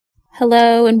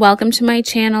Hello and welcome to my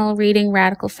channel, Reading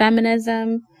Radical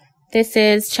Feminism. This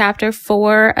is Chapter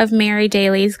 4 of Mary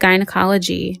Daly's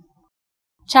Gynecology.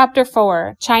 Chapter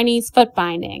 4, Chinese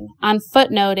Footbinding, on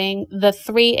footnoting the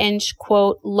 3-inch,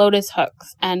 quote, lotus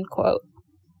hooks, end quote.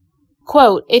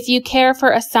 Quote, if you care for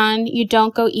a son, you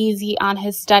don't go easy on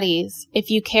his studies.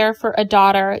 If you care for a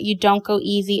daughter, you don't go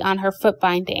easy on her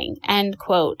footbinding, end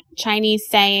quote. Chinese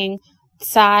saying,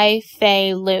 Tsai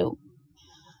Fei Lu.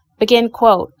 Begin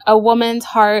quote, a woman's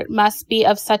heart must be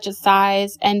of such a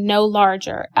size and no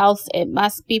larger, else it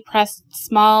must be pressed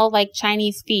small like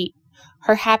Chinese feet.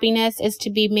 Her happiness is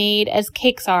to be made as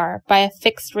cakes are by a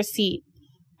fixed receipt,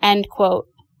 end quote.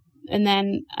 And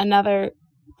then another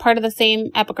part of the same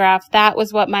epigraph, that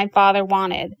was what my father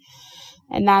wanted.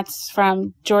 And that's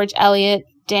from George Eliot,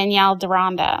 Danielle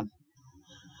Deronda.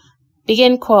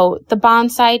 Begin quote, the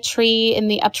bonsai tree in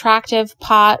the attractive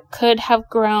pot could have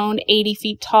grown 80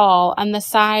 feet tall on the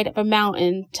side of a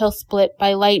mountain till split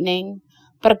by lightning,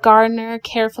 but a gardener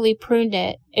carefully pruned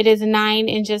it. It is 9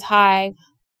 inches high.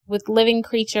 With living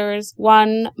creatures,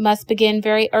 one must begin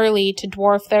very early to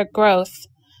dwarf their growth.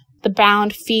 The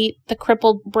bound feet, the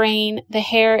crippled brain, the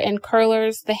hair in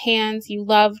curlers, the hands you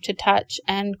love to touch,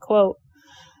 end quote.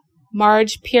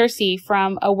 Marge Piercy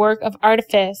from A Work of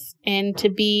Artifice in To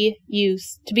Be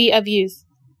of Use.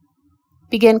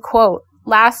 Begin quote,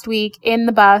 last week in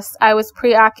the bus I was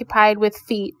preoccupied with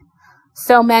feet.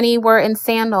 So many were in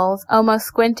sandals, almost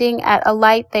squinting at a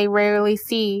light they rarely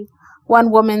see.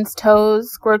 One woman's toes,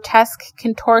 grotesque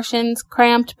contortions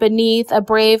cramped beneath a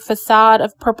brave facade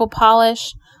of purple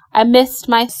polish. I missed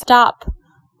my stop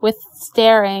with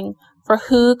staring, for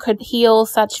who could heal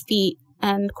such feet,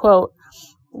 end quote.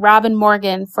 Robin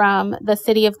Morgan from The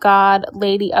City of God,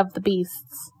 Lady of the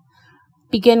Beasts.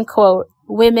 Begin quote,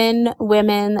 women,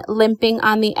 limping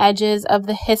on the edges of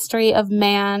the history of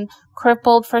man,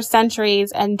 crippled for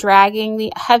centuries and dragging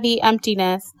the heavy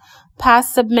emptiness,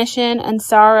 past submission and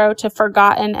sorrow to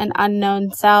forgotten and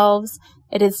unknown selves.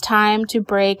 It is time to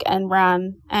break and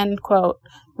run, end quote.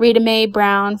 Rita Mae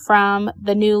Brown from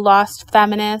The New Lost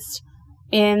Feminist,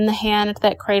 In the Hand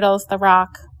That Cradles the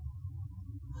Rock.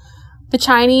 The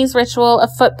Chinese ritual of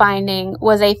footbinding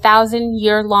was a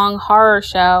 1,000-year-long horror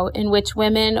show in which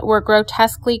women were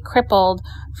grotesquely crippled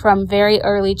from very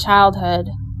early childhood.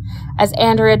 As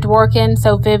Andrea Dworkin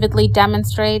so vividly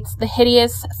demonstrates, the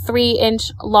hideous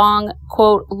 3-inch long,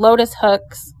 quote, lotus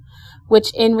hooks,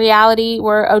 which in reality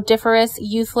were odoriferous,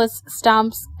 useless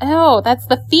stumps. Oh, that's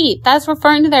the feet. That's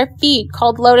referring to their feet,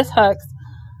 called lotus hooks.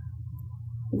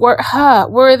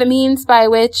 Were the means by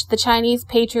which the Chinese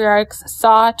patriarchs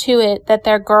saw to it that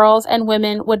their girls and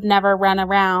women would never run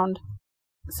around.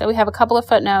 So we have a couple of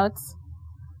footnotes.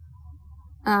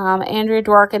 Andrea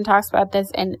Dworkin talks about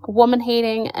this in Woman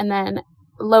Hating, and then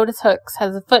Lotus Hooks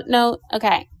has a footnote.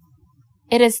 Okay.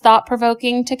 It is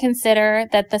thought-provoking to consider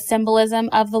that the symbolism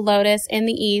of the lotus in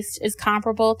the East is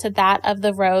comparable to that of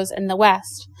the rose in the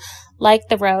West. Like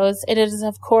the rose, it is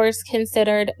of course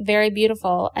considered very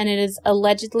beautiful, and it is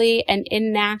allegedly an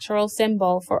unnatural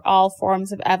symbol for all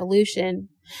forms of evolution.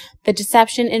 The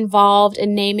deception involved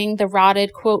in naming the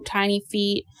rotted, quote, tiny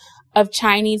feet of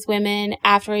Chinese women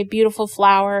after a beautiful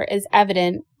flower is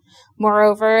evident.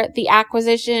 Moreover, the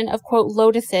acquisition of, quote,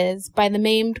 lotuses by the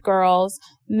maimed girls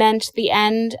meant the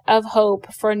end of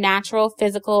hope for natural,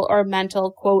 physical, or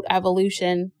mental, quote,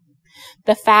 evolution.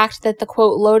 The fact that the,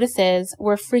 quote, lotuses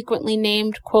were frequently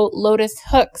named, quote, lotus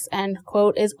hooks, end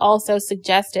quote, is also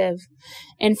suggestive.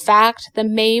 In fact, the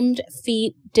maimed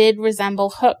feet did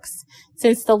resemble hooks,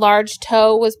 since the large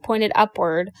toe was pointed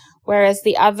upward, whereas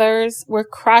the others were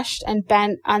crushed and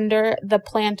bent under the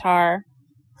plantar.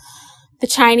 The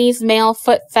Chinese male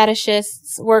foot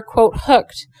fetishists were, quote,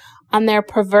 hooked on their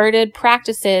perverted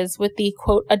practices with the,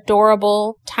 quote,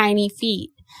 adorable tiny feet,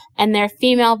 and their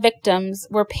female victims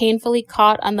were painfully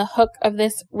caught on the hook of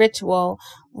this ritual,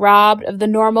 robbed of the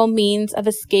normal means of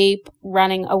escape,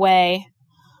 running away.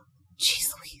 Jeez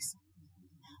Louise.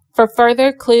 For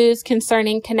further clues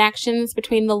concerning connections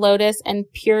between the lotus and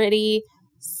purity,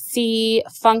 see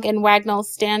Funk and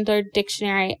Wagnall's Standard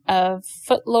Dictionary of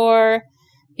Footlore.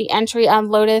 The entry on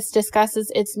lotus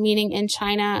discusses its meaning in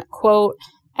China, quote,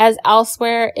 as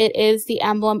elsewhere, it is the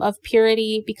emblem of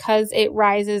purity because it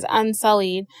rises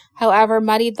unsullied, however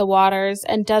muddied the waters,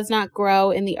 and does not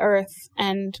grow in the earth,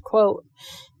 end quote.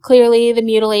 Clearly, the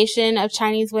mutilation of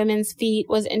Chinese women's feet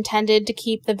was intended to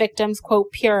keep the victims,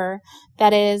 quote, pure,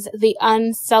 that is, the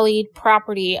unsullied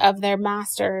property of their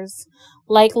masters.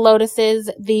 Like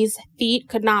lotuses, these feet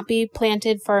could not be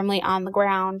planted firmly on the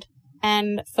ground,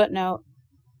 end footnote.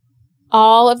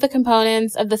 All of the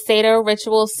components of the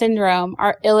sado-ritual syndrome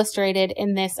are illustrated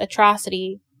in this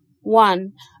atrocity.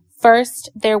 1. First,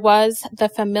 there was the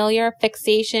familiar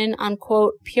fixation on,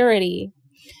 quote, purity.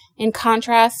 In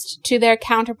contrast to their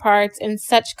counterparts in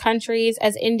such countries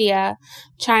as India,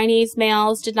 Chinese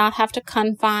males did not have to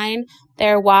confine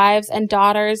their wives and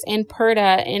daughters in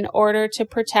purdah in order to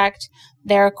protect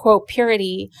their, quote,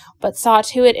 purity, but saw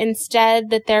to it instead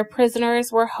that their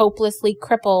prisoners were hopelessly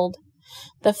crippled.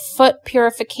 The foot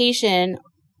purification,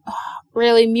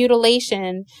 really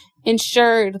mutilation,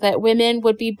 ensured that women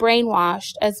would be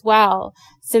brainwashed as well,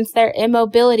 since their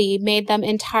immobility made them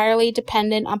entirely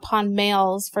dependent upon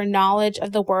males for knowledge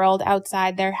of the world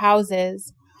outside their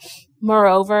houses.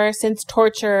 Moreover, since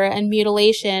torture and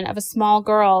mutilation of a small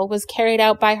girl was carried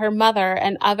out by her mother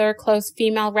and other close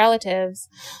female relatives,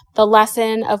 the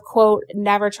lesson of, quote,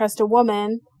 never trust a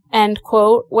woman, end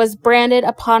quote, was branded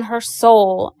upon her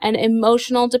soul, and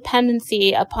emotional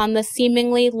dependency upon the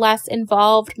seemingly less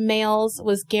involved males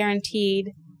was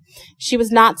guaranteed. She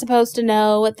was not supposed to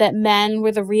know that men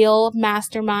were the real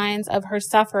masterminds of her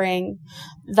suffering.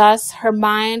 Thus, her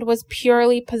mind was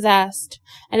purely possessed,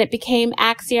 and it became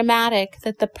axiomatic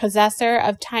that the possessor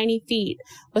of tiny feet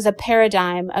was a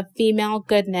paradigm of female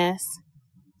goodness.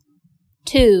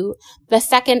 2. The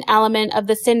second element of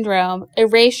the syndrome,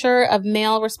 erasure of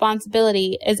male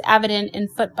responsibility, is evident in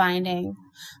footbinding.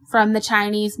 From the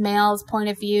Chinese male's point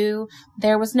of view,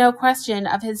 there was no question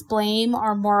of his blame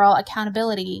or moral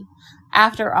accountability.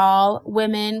 After all,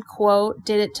 women, quote,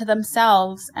 did it to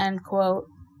themselves, end quote.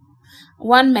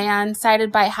 One man,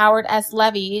 cited by Howard S.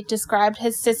 Levy, described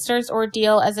his sister's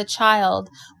ordeal as a child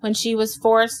when she was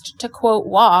forced to, quote,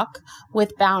 walk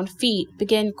with bound feet,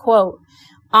 begin, quote,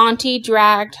 Auntie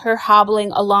dragged her hobbling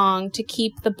along to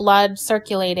keep the blood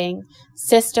circulating.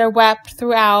 Sister wept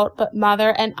throughout, but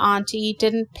mother and auntie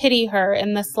didn't pity her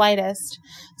in the slightest,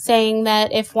 saying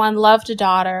that if one loved a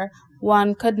daughter,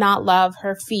 one could not love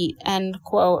her feet, end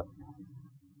quote.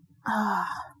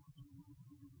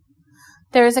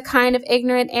 There is a kind of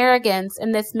ignorant arrogance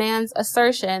in this man's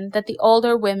assertion that the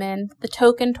older women, the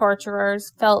token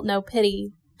torturers, felt no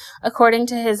pity. According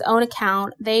to his own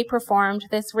account, they performed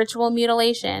this ritual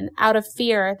mutilation out of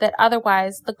fear that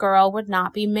otherwise the girl would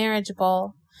not be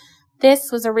marriageable.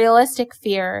 This was a realistic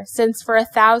fear, since for a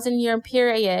 1,000-year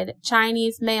period,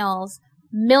 Chinese males,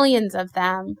 millions of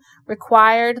them,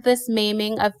 required this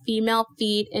maiming of female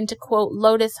feet into, quote,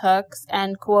 lotus hooks,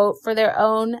 end quote, for their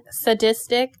own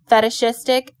sadistic,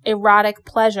 fetishistic, erotic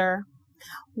pleasure.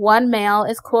 One male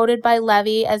is quoted by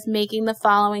Levy as making the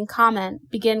following comment,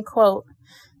 begin quote,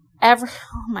 Every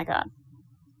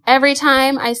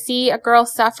time I see a girl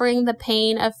suffering the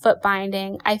pain of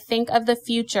footbinding, I think of the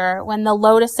future when the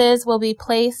lotuses will be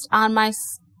placed on my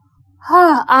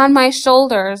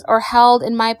shoulders or held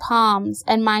in my palms,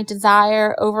 and my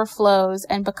desire overflows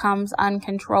and becomes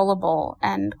uncontrollable,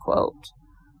 end quote.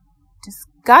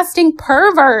 Disgusting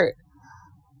pervert!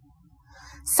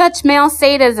 Such male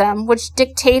sadism, which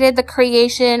dictated the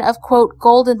creation of, quote,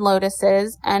 golden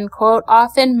lotuses, end quote,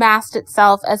 often masked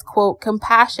itself as, quote,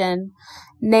 compassion.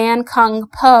 Nan Kung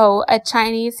Po, a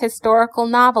Chinese historical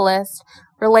novelist,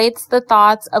 relates the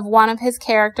thoughts of one of his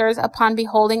characters upon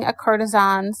beholding a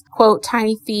courtesan's, quote,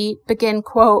 tiny feet, begin,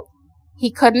 quote,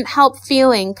 he couldn't help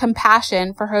feeling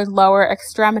compassion for her lower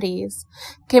extremities.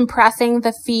 Compressing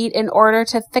the feet in order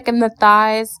to thicken the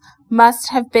thighs must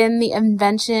have been the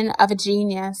invention of a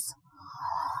genius.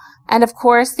 And of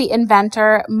course the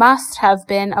inventor must have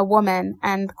been a woman,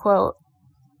 end quote.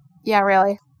 Yeah,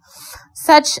 really.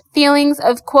 Such feelings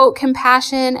of, quote,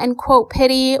 compassion and, quote,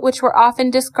 pity, which were often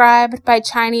described by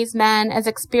Chinese men as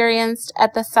experienced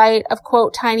at the sight of,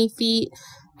 quote, tiny feet,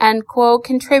 end quote,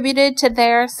 contributed to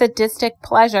their sadistic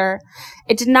pleasure.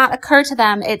 It did not occur to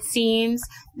them, it seems,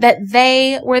 that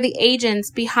they were the agents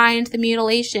behind the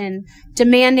mutilation,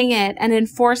 demanding it and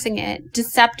enforcing it,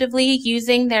 deceptively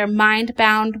using their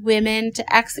mind-bound women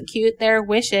to execute their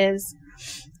wishes.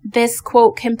 This,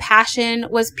 quote, compassion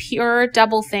was pure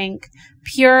doublethink,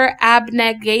 pure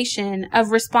abnegation of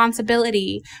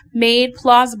responsibility, made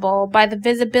plausible by the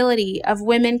visibility of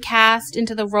women cast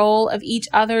into the role of each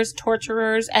other's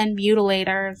torturers and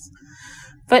mutilators.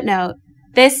 Footnote.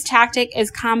 This tactic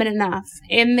is common enough.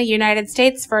 In the United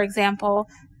States, for example,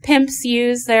 pimps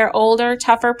use their older,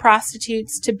 tougher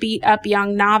prostitutes to beat up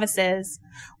young novices.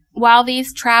 While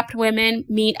these trapped women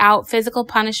mete out physical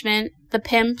punishment, the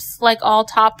pimps, like all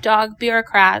top-dog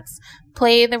bureaucrats,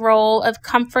 play the role of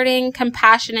comforting,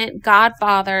 compassionate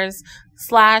godfathers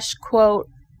 / quote,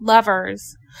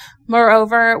 lovers.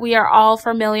 Moreover, we are all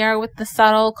familiar with the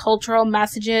subtle cultural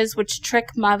messages which trick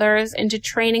mothers into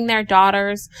training their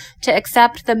daughters to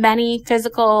accept the many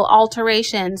physical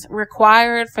alterations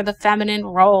required for the feminine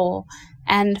role.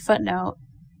 End footnote.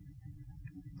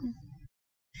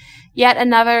 Yet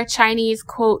another Chinese,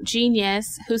 quote,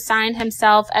 genius who signed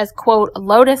himself as, quote,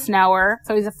 Lotus knower,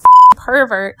 so he's a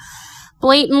pervert,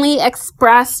 blatantly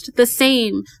expressed the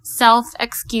same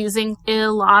self-excusing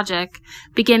illogic.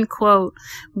 Begin quote,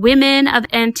 women of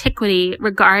antiquity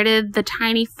regarded the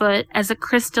tiny foot as a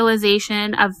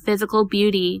crystallization of physical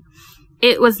beauty.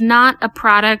 It was not a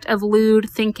product of lewd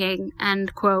thinking,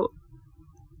 end quote.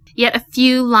 Yet a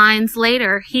few lines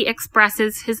later, he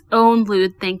expresses his own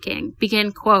lewd thinking.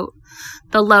 Begin quote,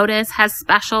 the lotus has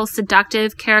special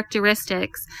seductive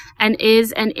characteristics and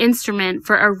is an instrument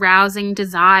for arousing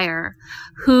desire.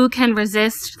 Who can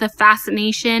resist the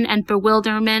fascination and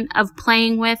bewilderment of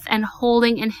playing with and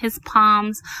holding in his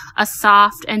palms a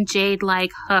soft and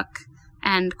jade-like hook?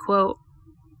 End quote.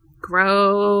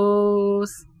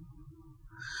 Gross.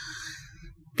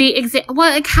 How is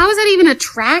that even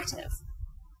attractive?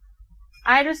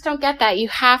 I just don't get that. You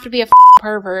have to be a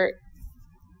pervert.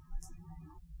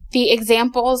 The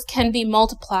examples can be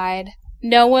multiplied.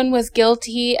 No one was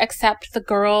guilty except the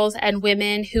girls and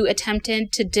women who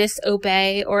attempted to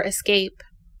disobey or escape.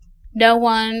 No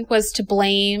one was to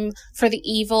blame for the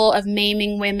evil of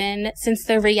maiming women, since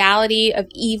the reality of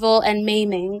evil and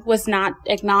maiming was not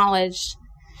acknowledged.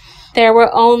 There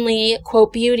were only,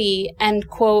 quote, beauty and,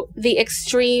 quote, the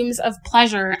extremes of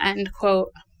pleasure, end quote.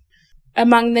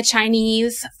 Among the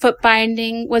Chinese,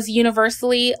 footbinding was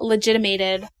universally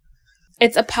legitimated.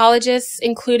 Its apologists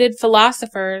included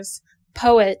philosophers,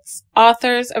 poets,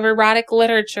 authors of erotic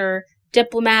literature,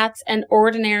 diplomats, and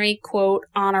ordinary, quote,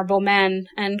 honorable men,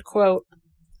 end quote.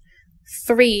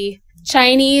 3.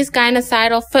 Chinese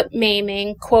gynocidal foot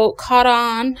maiming, quote, caught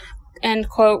on, end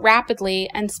quote, rapidly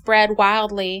and spread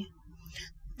wildly.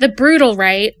 The brutal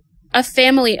rite, a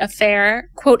family affair,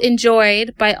 quote,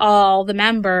 enjoyed by all the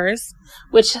members,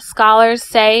 which scholars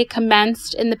say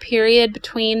commenced in the period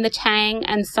between the Tang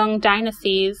and Sung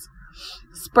dynasties,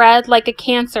 spread like a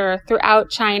cancer throughout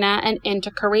China and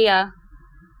into Korea.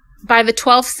 By the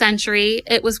 12th century,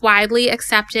 it was widely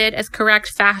accepted as correct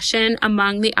fashion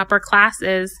among the upper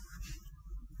classes.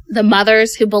 The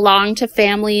mothers who belonged to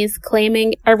families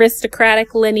claiming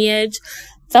aristocratic lineage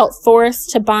felt forced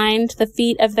to bind the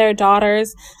feet of their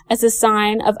daughters as a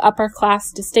sign of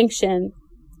upper-class distinction.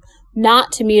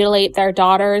 Not to mutilate their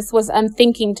daughters was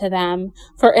unthinking to them,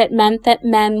 for it meant that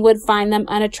men would find them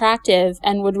unattractive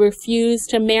and would refuse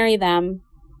to marry them.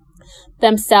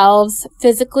 Themselves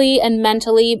physically and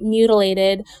mentally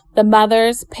mutilated, the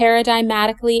mothers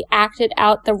paradigmatically acted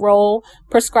out the role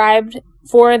prescribed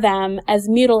for them as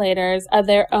mutilators of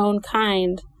their own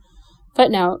kind.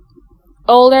 Footnote.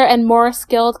 Older and more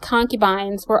skilled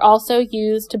concubines were also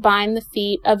used to bind the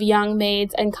feet of young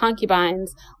maids and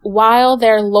concubines, while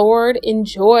their lord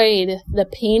enjoyed the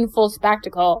painful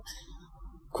spectacle.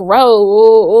 Gross.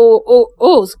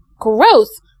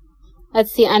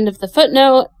 That's the end of the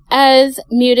footnote. As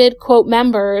muted, quote,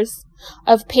 members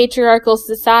of patriarchal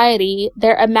society,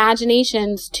 their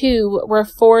imaginations, too, were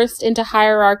forced into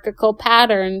hierarchical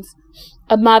patterns.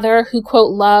 A mother who,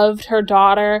 quote, loved her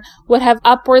daughter would have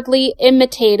upwardly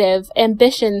imitative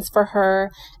ambitions for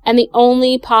her, and the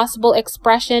only possible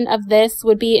expression of this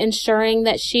would be ensuring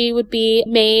that she would be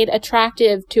made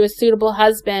attractive to a suitable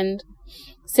husband.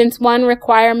 Since one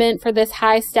requirement for this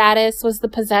high status was the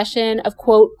possession of,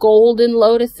 quote, golden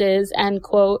lotuses, end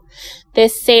quote,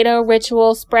 this Sado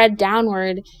ritual spread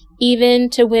downward, even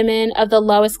to women of the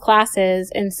lowest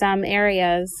classes in some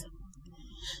areas.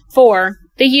 4.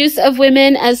 The use of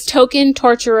women as token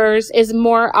torturers is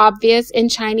more obvious in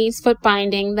Chinese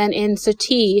footbinding than in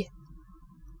sati.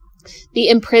 The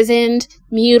imprisoned,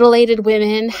 mutilated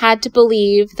women had to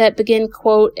believe that, begin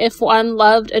quote, if one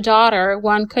loved a daughter,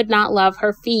 one could not love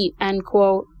her feet, end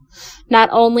quote. Not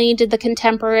only did the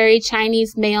contemporary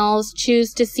Chinese males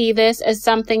choose to see this as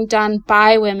something done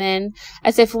by women,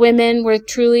 as if women were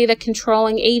truly the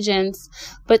controlling agents,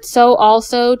 but so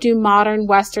also do modern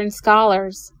Western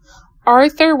scholars.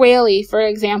 Arthur Waley, for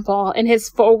example, in his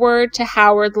foreword to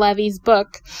Howard Levy's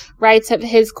book, writes of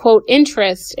his, quote,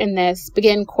 interest in this,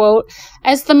 begin quote,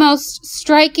 as the most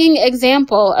striking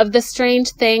example of the strange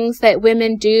things that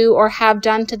women do or have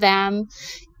done to them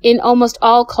in almost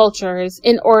all cultures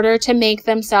in order to make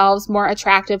themselves more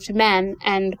attractive to men,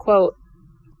 end quote.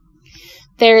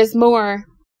 There is more.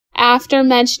 After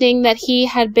mentioning that he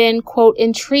had been, quote,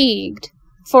 intrigued,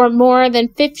 for more than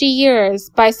 50 years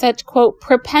by such, quote,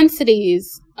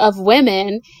 propensities of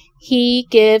women, he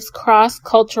gives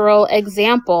cross-cultural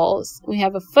examples. We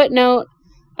have a footnote.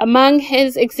 Among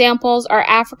his examples are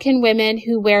African women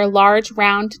who wear large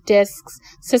round discs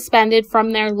suspended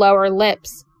from their lower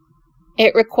lips.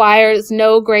 It requires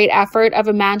no great effort of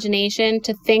imagination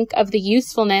to think of the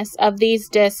usefulness of these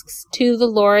discs to the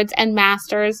lords and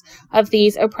masters of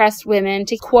these oppressed women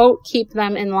to, quote, keep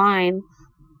them in line.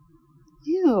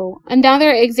 Ew.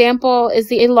 Another example is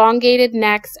the elongated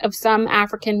necks of some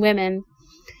African women.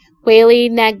 Whaley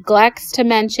neglects to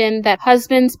mention that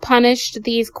husbands punished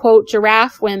these, quote,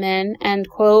 giraffe women, end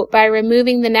quote, by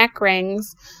removing the neck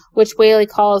rings, which Whaley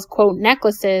calls, quote,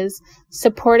 necklaces,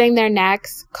 supporting their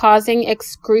necks, causing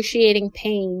excruciating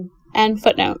pain, end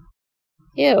footnote.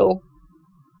 Ew.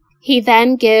 He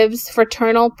then gives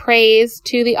fraternal praise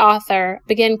to the author,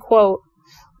 begin quote,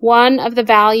 one of the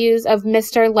values of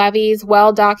Mr. Levy's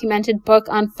well-documented book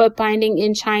on footbinding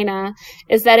in China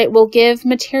is that it will give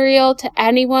material to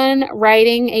anyone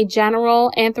writing a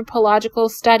general anthropological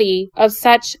study of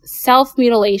such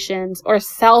self-mutilations or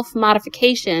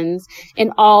self-modifications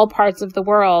in all parts of the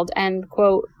world, end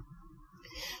quote.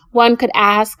 One could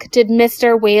ask, did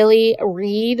Mr. Whaley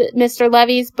read Mr.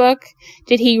 Levy's book?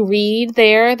 Did he read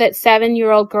there that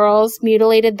 7-year-old girls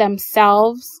mutilated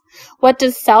themselves? What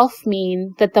does self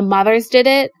mean? That the mothers did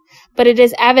it? But it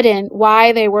is evident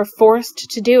why they were forced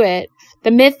to do it.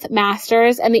 The myth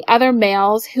masters and the other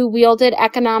males who wielded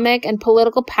economic and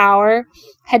political power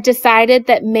had decided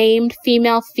that maimed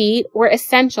female feet were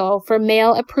essential for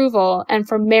male approval and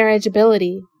for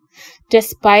marriageability.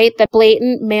 Despite the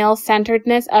blatant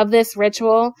male-centeredness of this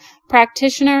ritual,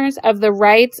 practitioners of the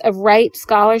rights of right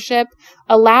scholarship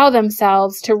allow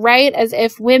themselves to write as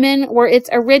if women were its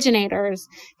originators,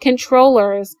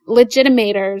 controllers,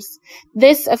 legitimators.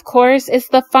 This, of course, is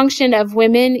the function of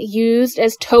women used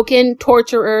as token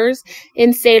torturers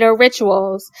in Sado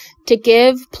rituals, to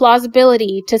give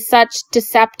plausibility to such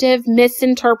deceptive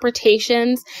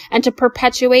misinterpretations and to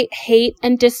perpetuate hate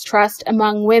and distrust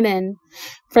among women.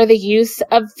 For the use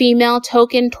of female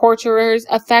token torturers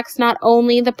affects not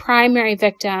only the primary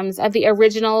victims of the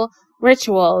original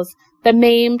rituals, the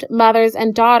maimed mothers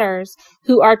and daughters,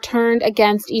 who are turned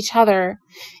against each other.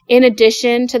 In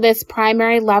addition to this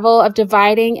primary level of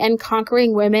dividing and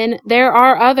conquering women, there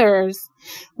are others.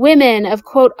 Women of,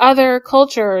 quote, other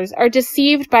cultures are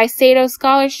deceived by Sado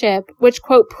scholarship, which,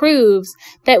 quote, proves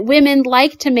that women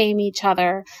like to maim each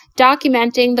other,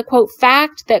 documenting the, quote,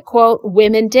 fact that, quote,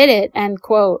 women did it, end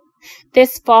quote.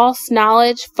 This false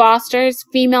knowledge fosters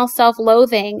female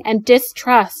self-loathing and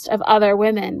distrust of other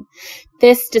women.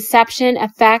 This deception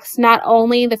affects not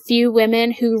only the few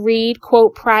women who read,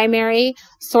 quote, primary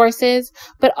sources,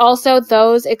 but also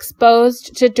those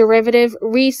exposed to derivative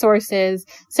resources,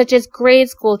 such as grade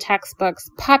school textbooks,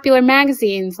 popular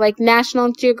magazines like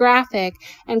National Geographic,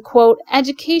 and, quote,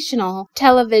 educational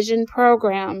television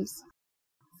programs.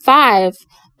 5.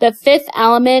 The fifth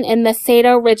element in the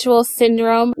Sado ritual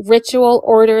syndrome, ritual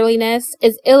orderliness,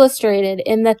 is illustrated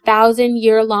in the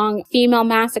 1,000-year-long female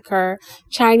massacre,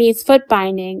 Chinese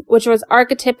footbinding, which was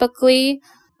archetypically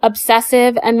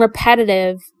obsessive and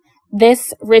repetitive.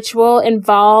 This ritual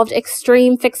involved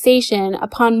extreme fixation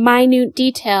upon minute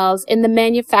details in the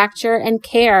manufacture and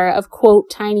care of, quote,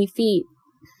 tiny feet.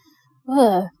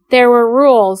 There were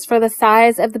rules for the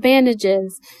size of the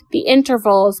bandages, the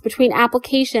intervals between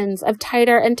applications of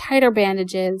tighter and tighter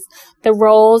bandages, the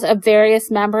roles of various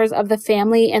members of the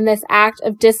family in this act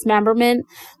of dismemberment,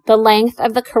 the length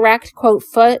of the correct, quote,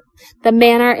 foot, the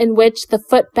manner in which the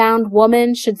foot-bound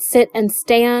woman should sit and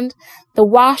stand, the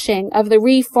washing of the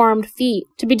reformed feet,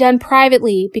 to be done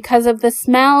privately because of the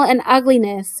smell and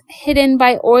ugliness hidden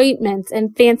by ointments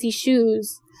and fancy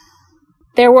shoes.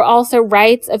 There were also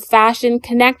rites of fashion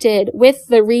connected with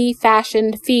the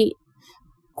refashioned feet.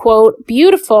 Quote,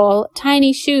 beautiful,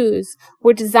 tiny shoes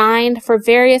were designed for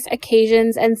various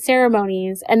occasions and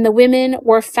ceremonies, and the women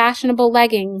wore fashionable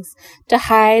leggings to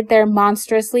hide their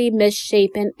monstrously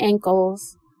misshapen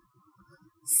ankles.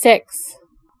 6.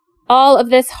 All of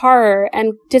this horror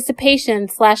and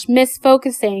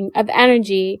dissipation/misfocusing of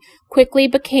energy quickly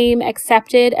became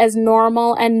accepted as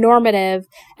normal and normative,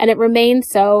 and it remained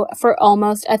so for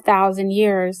almost 1,000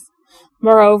 years.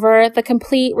 Moreover, the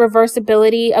complete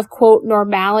reversibility of, quote,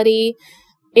 normality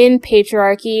in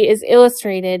patriarchy is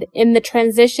illustrated in the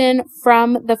transition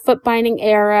from the footbinding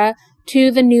era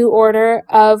to the new order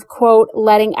of, quote,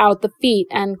 letting out the feet,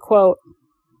 end quote.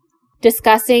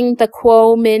 Discussing the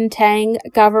Kuomintang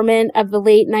government of the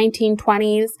late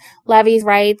 1920s, Levy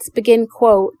writes, begin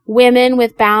quote, "Women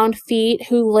with bound feet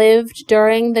who lived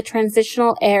during the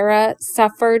transitional era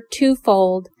suffered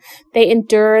twofold. They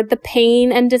endured the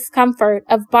pain and discomfort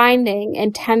of binding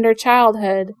in tender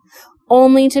childhood,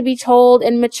 only to be told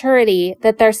in maturity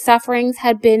that their sufferings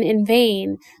had been in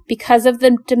vain because of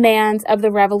the demands of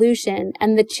the revolution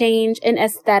and the change in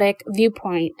aesthetic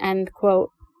viewpoint," end quote.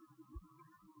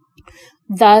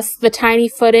 Thus, the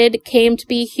tiny-footed came to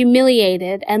be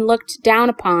humiliated and looked down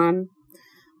upon.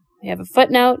 We have a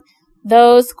footnote.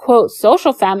 Those, quote,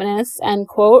 social feminists, end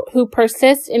quote, who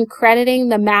persist in crediting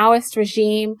the Maoist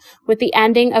regime with the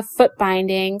ending of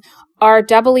footbinding are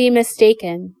doubly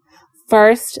mistaken.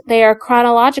 First, they are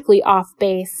chronologically off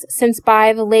base, since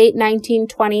by the late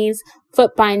 1920s,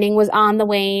 footbinding was on the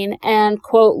wane and,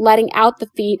 quote, letting out the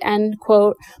feet, end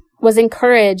quote, was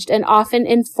encouraged and often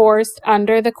enforced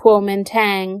under the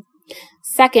Kuomintang.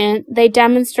 Second, they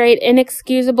demonstrate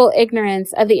inexcusable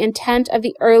ignorance of the intent of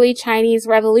the early Chinese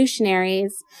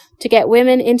revolutionaries to get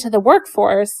women into the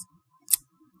workforce,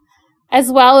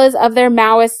 as well as of their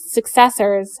Maoist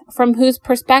successors, from whose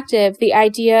perspective the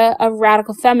idea of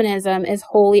radical feminism is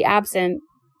wholly absent.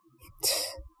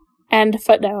 End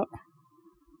footnote.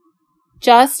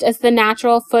 Just as the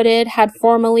natural-footed had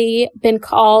formerly been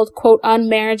called, quote,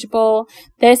 unmarriageable,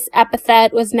 this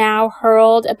epithet was now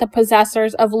hurled at the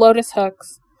possessors of lotus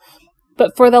hooks.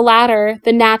 But for the latter,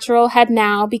 the natural had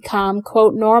now become,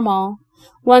 quote, normal.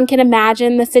 One can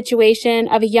imagine the situation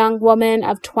of a young woman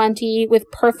of 20 with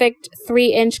perfect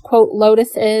 3-inch, quote,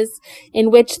 lotuses,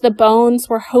 in which the bones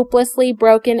were hopelessly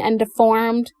broken and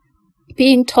deformed,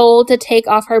 being told to take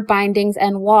off her bindings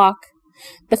and walk.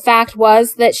 The fact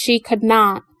was that she could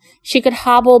not. She could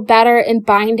hobble better in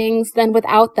bindings than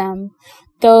without them.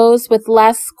 Those with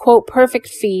less, quote, perfect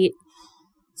feet,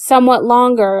 somewhat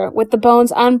longer, with the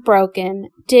bones unbroken,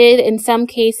 did in some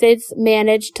cases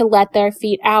manage to let their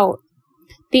feet out.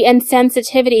 The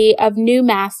insensitivity of new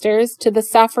masters to the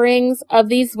sufferings of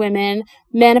these women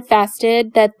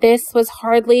manifested that this was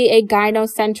hardly a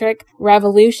gynocentric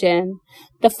revolution.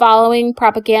 The following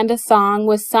propaganda song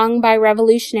was sung by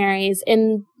revolutionaries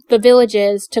in the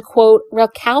villages to, quote,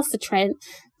 recalcitrant,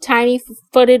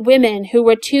 tiny-footed women who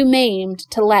were too maimed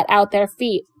to let out their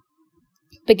feet.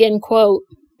 Begin quote,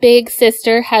 "Big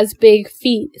sister has big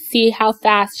feet, see how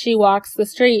fast she walks the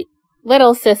street.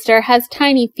 Little sister has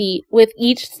tiny feet, with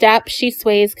each step she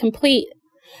sways complete.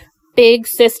 Big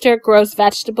sister grows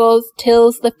vegetables,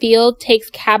 tills the field,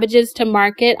 takes cabbages to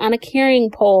market on a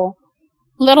carrying pole.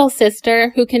 Little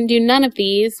sister, who can do none of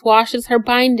these, washes her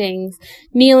bindings,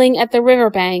 kneeling at the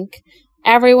river bank.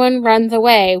 Everyone runs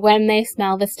away when they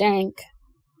smell the stank."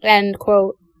 End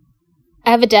quote.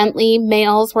 Evidently,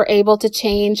 males were able to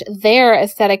change their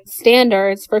aesthetic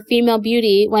standards for female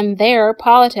beauty when their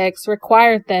politics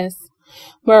required this.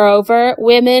 Moreover,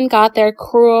 women got their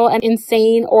cruel and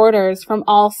insane orders from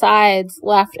all sides,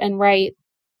 left and right.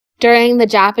 During the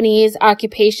Japanese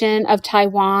occupation of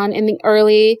Taiwan in the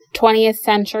early 20th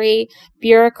century,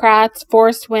 bureaucrats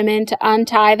forced women to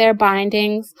untie their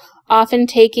bindings, often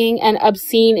taking an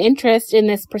obscene interest in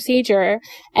this procedure,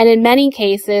 and in many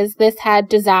cases this had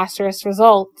disastrous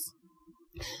results.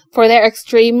 For their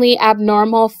extremely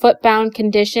abnormal foot-bound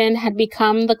condition had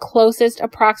become the closest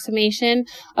approximation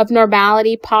of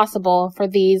normality possible for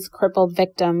these crippled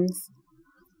victims.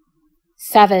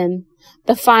 7.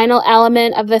 The final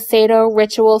element of the Sado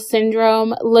ritual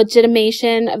syndrome,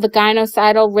 legitimation of the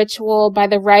gynocidal ritual by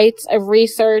the rites of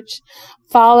research,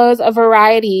 follows a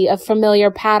variety of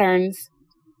familiar patterns.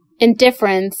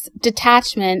 Indifference,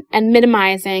 detachment, and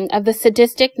minimizing of the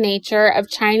sadistic nature of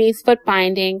Chinese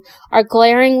footbinding are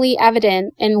glaringly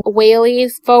evident in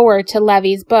Whaley's foreword to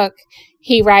Levy's book.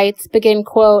 He writes, begin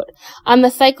quote, "On the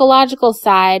psychological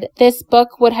side, this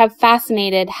book would have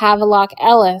fascinated Havelock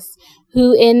Ellis,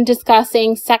 who in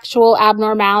discussing sexual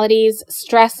abnormalities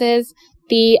stresses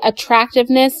the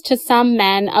attractiveness to some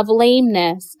men of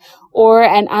lameness or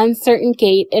an uncertain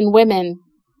gait in women.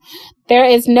 There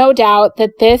is no doubt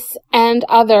that this and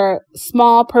other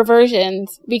small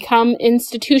perversions become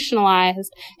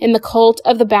institutionalized in the cult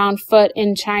of the bound foot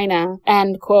in China,"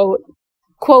 end quote.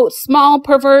 Quote, "small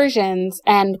perversions,"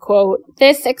 end quote.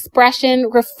 This expression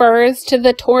refers to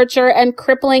the torture and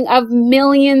crippling of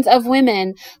millions of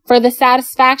women for the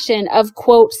satisfaction of,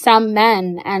 quote, "some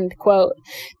men," end quote.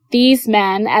 These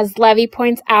men, as Levy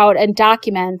points out and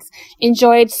documents,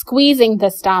 enjoyed squeezing the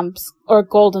stumps, or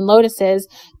golden lotuses,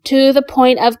 to the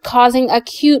point of causing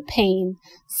acute pain,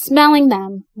 smelling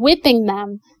them, whipping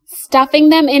them, stuffing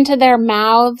them into their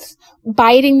mouths,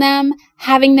 biting them,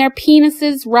 having their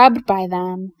penises rubbed by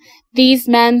them. These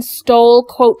men stole,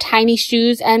 quote, tiny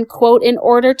shoes, end quote, in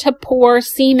order to pour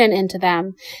semen into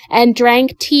them, and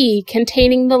drank tea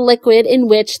containing the liquid in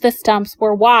which the stumps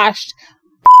were washed.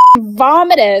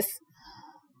 Vomitous.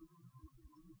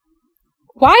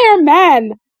 Why are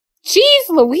men? Jeez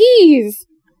Louise.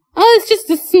 Oh, it's just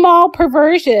a small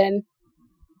perversion.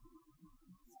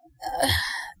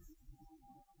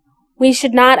 We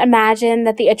should not imagine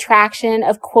that the attraction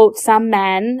of, quote, some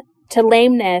men to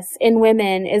lameness in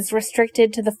women is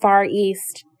restricted to the Far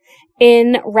East.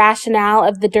 In Rationale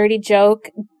of the Dirty Joke,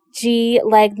 G.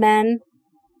 Legman,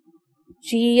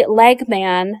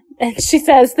 and she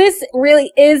says, this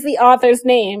really is the author's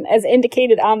name as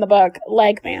indicated on the book,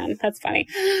 Legman. That's funny.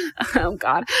 Oh,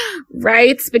 God.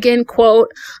 Writes, begin, quote,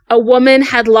 a woman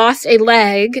had lost a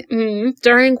leg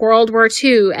during World War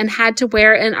II and had to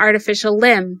wear an artificial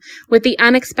limb, with the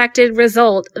unexpected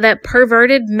result that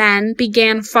perverted men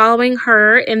began following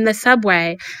her in the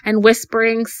subway and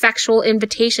whispering sexual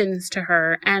invitations to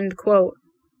her, end quote.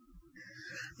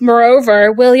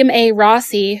 Moreover, William A.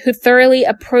 Rossi, who thoroughly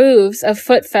approves of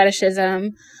foot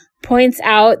fetishism, points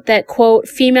out that, quote,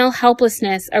 female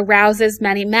helplessness arouses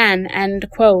many men, end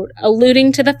quote,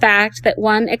 alluding to the fact that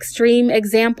one extreme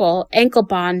example, ankle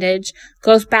bondage,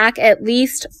 goes back at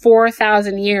least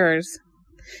 4,000 years.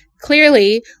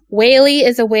 Clearly, Whaley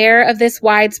is aware of this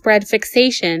widespread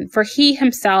fixation, for he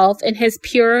himself, in his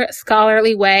pure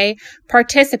scholarly way,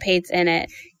 participates in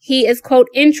it. He is, quote,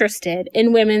 interested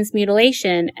in women's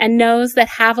mutilation and knows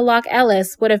that Havelock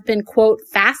Ellis would have been, quote,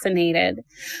 fascinated.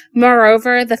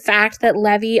 Moreover, the fact that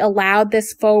Levy allowed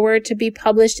this foreword to be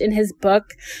published in his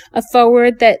book, a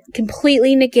foreword that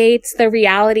completely negates the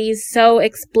realities so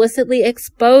explicitly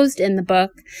exposed in the book,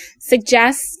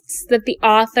 suggests that the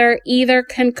author either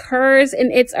concurs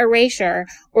in its erasure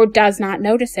or does not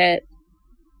notice it.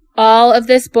 All of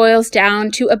this boils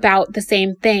down to about the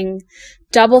same thing: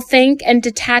 doublethink and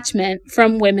detachment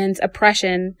from women's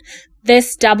oppression.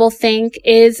 This doublethink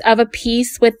is of a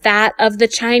piece with that of the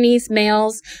Chinese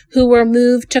males who were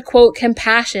moved to, quote,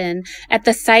 compassion at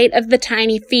the sight of the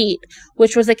tiny feet,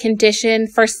 which was a condition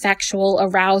for sexual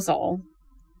arousal.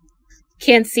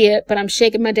 Can't see it, but I'm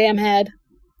shaking my damn head.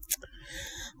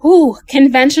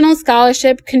 Conventional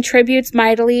scholarship contributes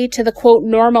mightily to the, quote,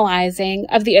 normalizing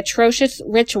of the atrocious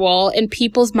ritual in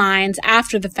people's minds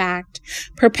after the fact,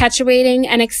 perpetuating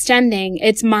and extending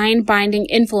its mind-binding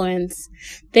influence.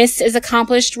 This is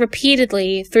accomplished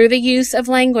repeatedly through the use of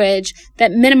language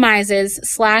that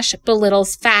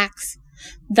minimizes/belittles facts.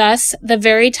 Thus, the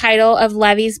very title of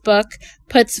Levy's book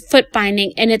puts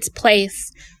footbinding in its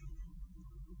place.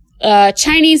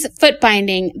 Chinese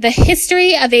Footbinding, the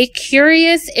history of a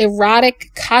curious erotic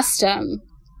custom.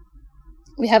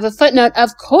 We have a footnote,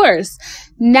 of course.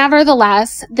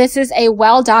 Nevertheless, this is a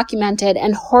well-documented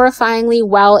and horrifyingly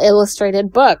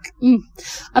well-illustrated book.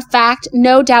 A fact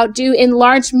no doubt due in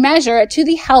large measure to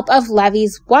the help of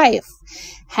Levy's wife,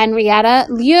 Henrietta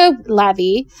Liu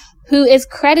Levy, who is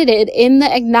credited in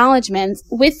the acknowledgments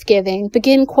with giving,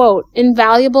 begin, quote,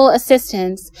 invaluable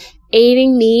assistance,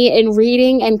 aiding me in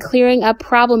reading and clearing up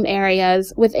problem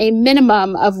areas with a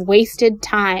minimum of wasted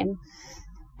time,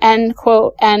 end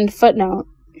quote, end footnote.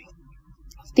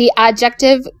 The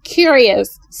adjective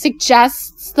curious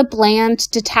suggests the bland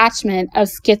detachment of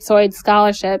schizoid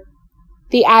scholarship.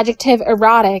 The adjective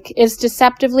erotic is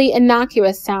deceptively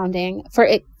innocuous sounding, for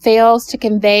it fails to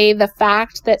convey the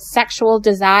fact that sexual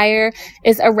desire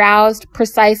is aroused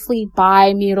precisely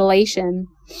by mutilation.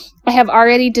 I have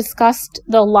already discussed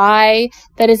the lie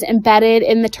that is embedded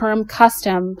in the term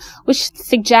custom, which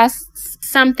suggests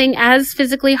something as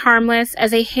physically harmless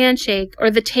as a handshake or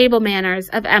the table manners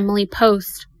of Emily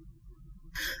Post.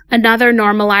 Another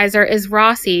normalizer is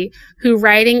Rossi, who,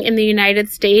 writing in the United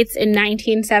States in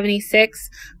 1976,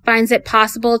 finds it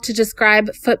possible to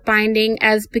describe footbinding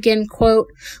as, begin, quote,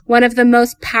 one of the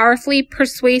most powerfully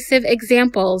persuasive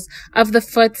examples of the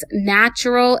foot's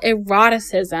natural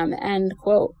eroticism, end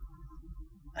quote.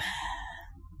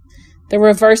 The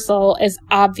reversal is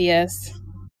obvious.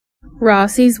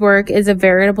 Rossi's work is a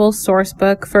veritable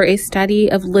sourcebook for a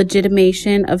study of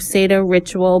legitimation of Sado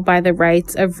ritual by the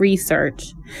rites of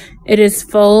research. It is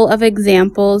full of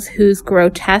examples whose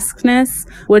grotesqueness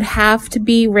would have to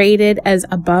be rated as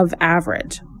above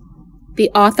average. The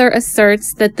author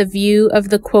asserts that the view of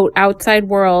the, quote, outside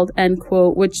world, end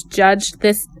quote, which judged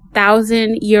this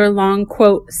 1,000-year-long,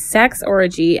 quote, sex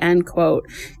orgy, end quote,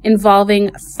 involving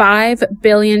 5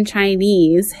 billion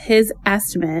Chinese, his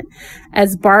estimate,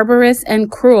 as barbarous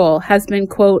and cruel, has been,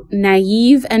 quote,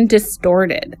 naive and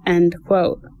distorted, end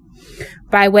quote.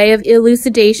 By way of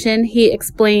elucidation, he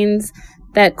explains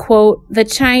that, quote, the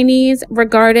Chinese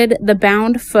regarded the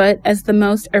bound foot as the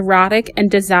most erotic and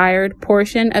desired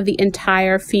portion of the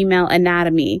entire female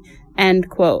anatomy, end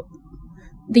quote.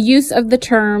 The use of the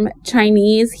term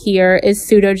Chinese here is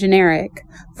pseudo-generic,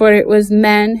 for it was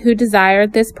men who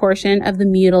desired this portion of the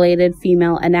mutilated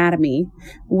female anatomy.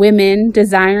 Women,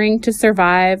 desiring to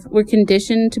survive, were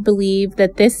conditioned to believe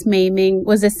that this maiming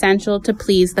was essential to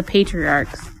please the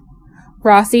patriarchs.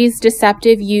 Rossi's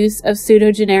deceptive use of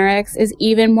pseudo-generics is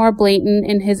even more blatant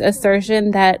in his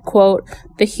assertion that, quote,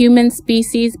 the human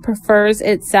species prefers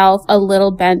itself a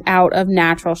little bent out of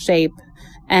natural shape,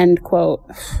 end quote.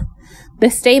 The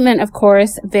statement, of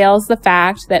course, veils the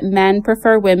fact that men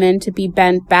prefer women to be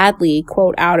bent badly,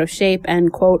 quote, out of shape,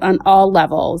 end quote, on all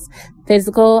levels,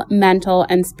 physical, mental,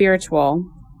 and spiritual.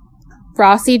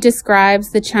 Rossi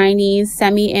describes the Chinese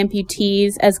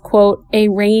semi-amputees as, quote, a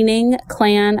reigning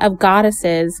clan of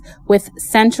goddesses with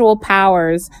sensual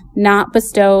powers not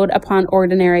bestowed upon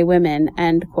ordinary women,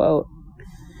 end quote.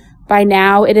 By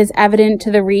now, it is evident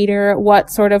to the reader what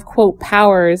sort of, quote,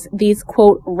 powers these,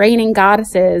 quote, reigning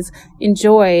goddesses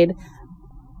enjoyed.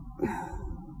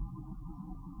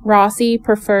 Rossi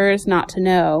prefers not to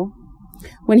know.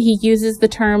 When he uses the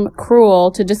term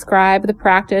cruel to describe the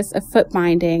practice of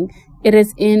footbinding, it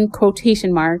is in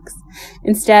quotation marks.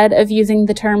 Instead of using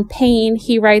the term pain,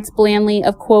 he writes blandly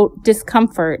of, quote,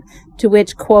 discomfort, to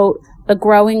which, quote, the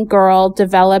growing girl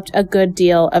developed a good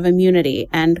deal of immunity,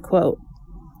 end quote.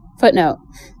 Footnote.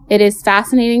 It is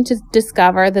fascinating to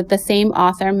discover that the same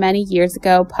author many years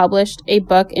ago published a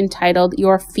book entitled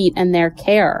Your Feet and Their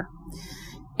Care.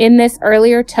 In this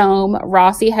earlier tome,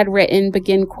 Rossi had written,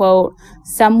 begin quote,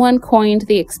 someone coined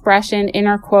the expression,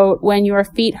 inner quote, when your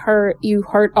feet hurt, you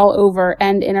hurt all over,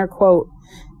 end inner quote.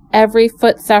 Every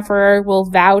foot sufferer will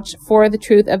vouch for the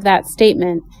truth of that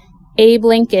statement. Abe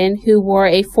Lincoln, who wore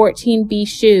a 14B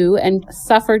shoe and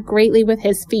suffered greatly with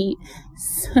his feet,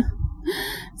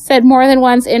 said more than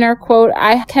once, inner quote,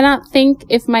 I cannot think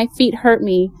if my feet hurt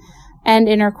me, end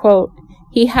inner quote.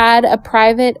 He had a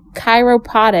private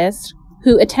chiropodist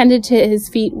who attended to his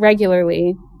feet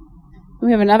regularly.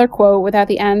 We have another quote without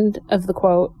the end of the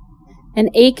quote. An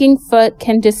aching foot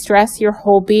can distress your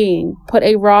whole being, put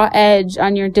a raw edge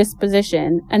on your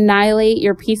disposition, annihilate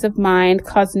your peace of mind,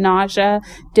 cause nausea,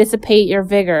 dissipate your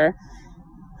vigor.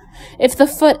 If the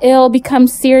foot ill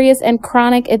becomes serious and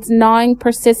chronic, its gnawing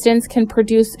persistence can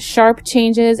produce sharp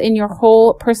changes in your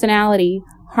whole personality,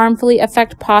 harmfully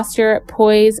affect posture,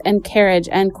 poise, and carriage,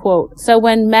 end quote. So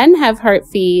when men have hurt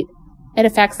feet, it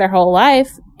affects their whole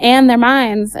life and their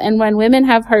minds. And when women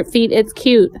have hurt feet, it's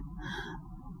cute.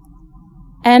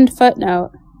 End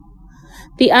footnote.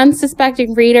 The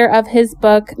unsuspecting reader of his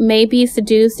book may be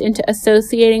seduced into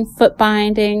associating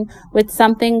footbinding with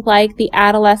something like the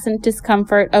adolescent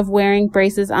discomfort of wearing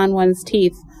braces on one's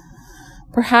teeth.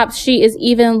 Perhaps she is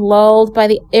even lulled by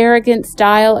the arrogant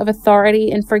style of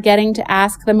authority in forgetting to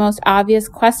ask the most obvious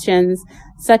questions,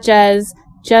 such as,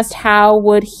 just how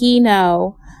would he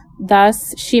know?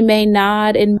 Thus, she may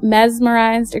nod in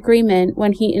mesmerized agreement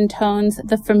when he intones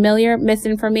the familiar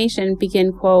misinformation,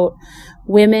 begin quote,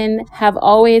 women have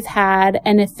always had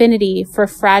an affinity for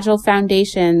fragile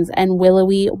foundations and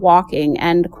willowy walking,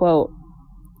 end quote.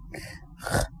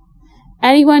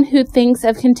 Anyone who thinks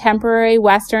of contemporary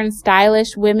Western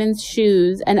stylish women's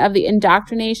shoes and of the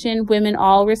indoctrination women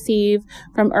all receive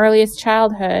from earliest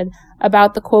childhood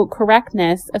about the, quote,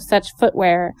 correctness of such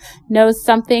footwear knows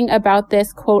something about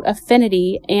this, quote,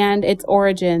 affinity and its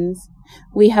origins.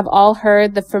 We have all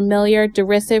heard the familiar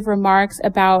derisive remarks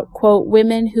about, quote,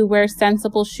 women who wear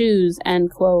sensible shoes, end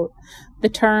quote. The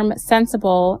term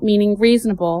sensible, meaning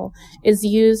reasonable, is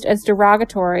used as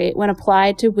derogatory when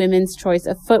applied to women's choice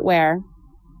of footwear.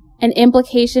 An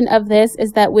implication of this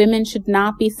is that women should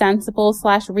not be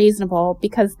sensible/reasonable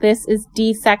because this is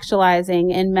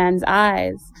desexualizing in men's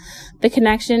eyes. The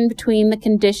connection between the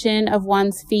condition of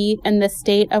one's feet and the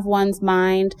state of one's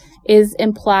mind is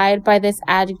implied by this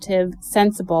adjective,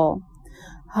 sensible.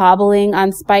 Hobbling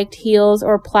on spiked heels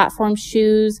or platform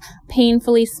shoes,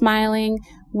 painfully smiling,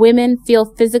 women feel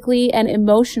physically and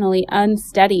emotionally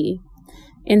unsteady.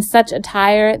 In such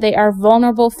attire, they are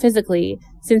vulnerable physically,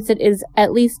 since it is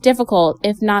at least difficult,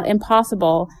 if not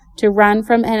impossible, to run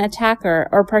from an attacker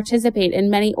or participate in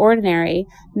many ordinary,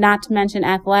 not to mention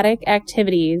athletic,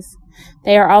 activities.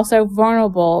 They are also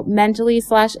vulnerable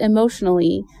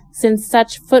mentally/emotionally, since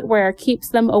such footwear keeps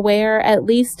them aware, at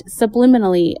least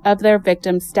subliminally, of their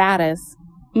victim status.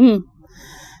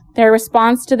 Their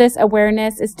response to this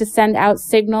awareness is to send out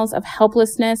signals of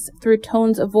helplessness through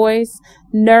tones of voice,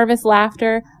 nervous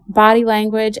laughter, body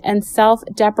language, and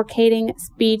self-deprecating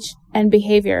speech and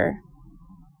behavior.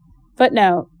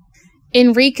 Footnote.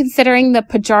 In reconsidering the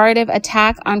pejorative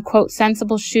attack on, quote,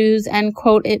 sensible shoes, end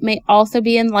quote, it may also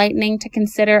be enlightening to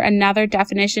consider another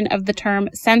definition of the term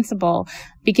sensible,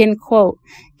 begin quote,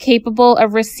 capable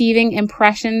of receiving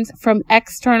impressions from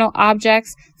external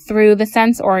objects through the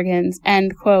sense organs,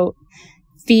 end quote.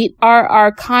 Feet are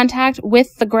our contact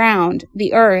with the ground,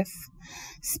 the earth.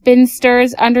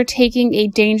 Spinsters undertaking a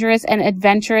dangerous and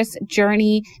adventurous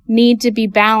journey need to be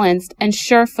balanced and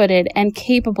sure-footed and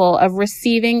capable of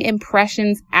receiving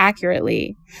impressions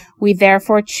accurately. We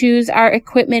therefore choose our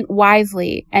equipment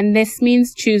wisely, and this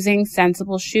means choosing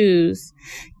sensible shoes.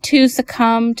 To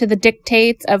succumb to the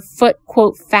dictates of foot,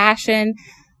 quote, fascist,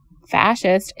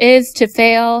 is to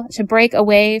fail to break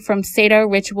away from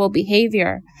pseudo-ritual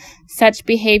behavior. Such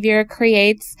behavior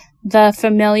creates the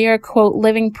familiar, quote,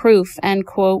 living proof, end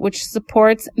quote, which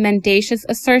supports mendacious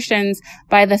assertions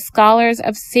by the scholars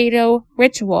of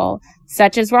pseudo-ritual,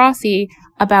 such as Rossi,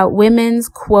 about women's,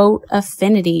 quote,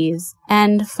 affinities,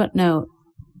 end footnote.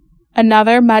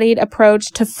 Another muddied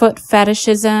approach to foot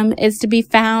fetishism is to be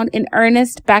found in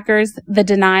Ernest Becker's The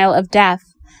Denial of Death.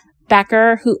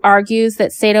 Becker, who argues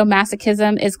that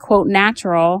sadomasochism is, quote,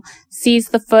 natural, sees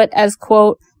the foot as,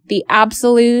 quote, the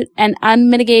absolute and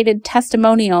unmitigated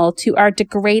testimonial to our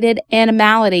degraded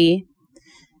animality,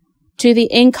 to the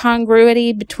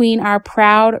incongruity between our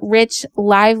proud, rich,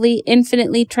 lively,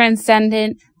 infinitely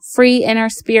transcendent, free inner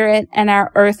spirit and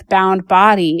our earth-bound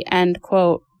body, end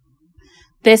quote.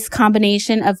 This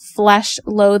combination of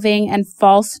flesh-loathing and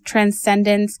false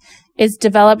transcendence is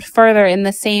developed further in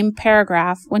the same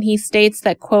paragraph when he states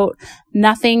that, quote,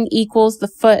 nothing equals the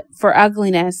foot for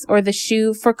ugliness or the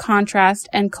shoe for contrast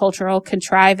and cultural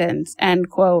contrivance, end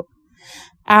quote.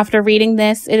 After reading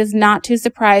this, it is not too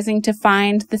surprising to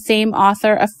find the same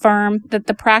author affirm that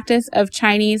the practice of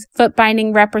Chinese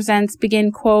footbinding represents,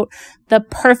 begin quote, the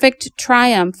perfect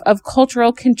triumph of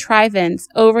cultural contrivance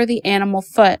over the animal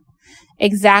foot,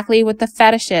 exactly what the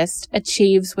fetishist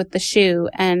achieves with the shoe,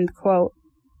 end quote.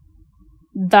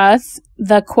 Thus,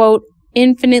 the, quote,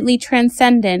 infinitely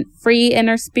transcendent, free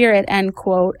inner spirit, end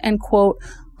quote, and, quote,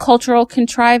 cultural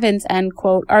contrivance, end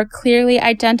quote, are clearly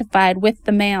identified with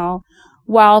the male,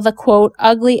 while the, quote,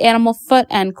 ugly animal foot,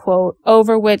 end quote,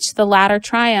 over which the latter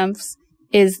triumphs,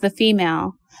 is the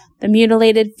female. The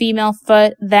mutilated female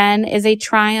foot, then, is a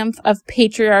triumph of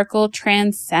patriarchal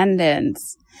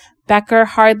transcendence. Becker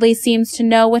hardly seems to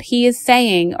know what he is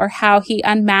saying or how he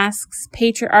unmasks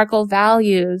patriarchal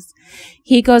values.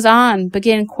 He goes on,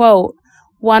 begin quote,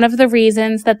 one of the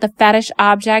reasons that the fetish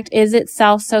object is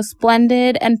itself so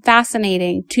splendid and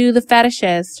fascinating to the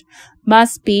fetishist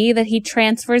must be that he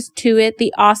transfers to it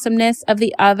the awesomeness of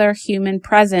the other human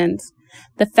presence.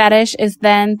 The fetish is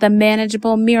then the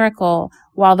manageable miracle,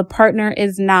 while the partner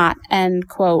is not, end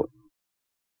quote.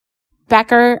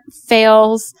 Becker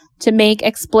fails to make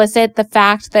explicit the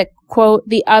fact that, quote,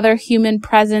 the other human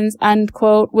presence,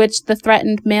 unquote, which the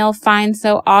threatened male finds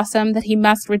so awesome that he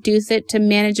must reduce it to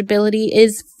manageability,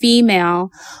 is female.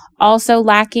 Also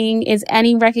lacking is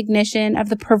any recognition of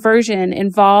the perversion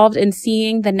involved in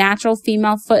seeing the natural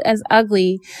female foot as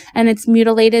ugly and its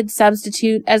mutilated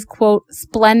substitute as, quote,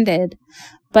 splendid.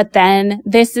 But then,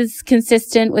 this is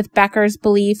consistent with Becker's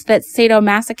belief that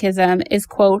sadomasochism is,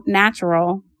 quote,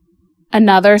 natural.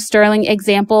 Another sterling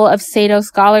example of sado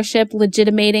scholarship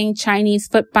legitimating Chinese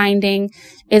footbinding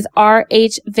is R.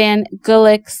 H. van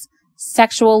Gulik's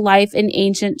Sexual Life in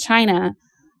Ancient China.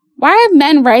 Why are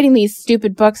men writing these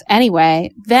stupid books anyway?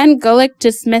 Van Gulik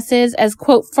dismisses as,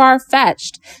 quote,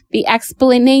 far-fetched the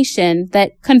explanation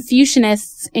that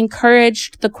Confucianists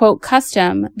encouraged the, quote,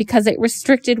 custom because it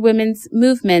restricted women's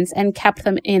movements and kept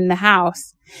them in the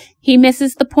house. He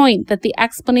misses the point that the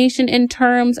explanation in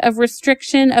terms of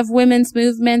restriction of women's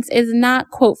movements is not,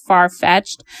 quote,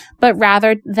 far-fetched, but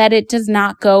rather that it does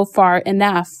not go far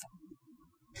enough.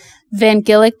 Van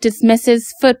Gulik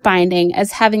dismisses footbinding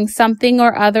as having something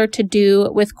or other to do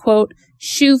with, quote,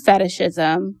 shoe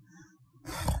fetishism,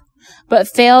 but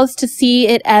fails to see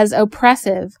it as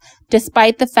oppressive,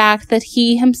 despite the fact that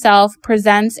he himself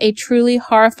presents a truly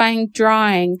horrifying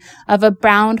drawing of a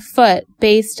bound foot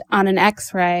based on an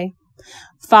X-ray.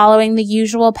 Following the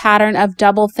usual pattern of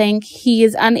doublethink, he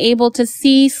is unable to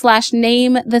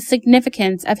see/name the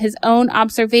significance of his own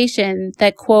observation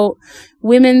that, quote,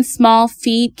 women's small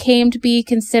feet came to be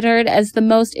considered as the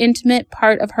most intimate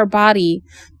part of her body,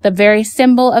 the very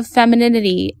symbol of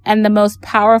femininity, and the most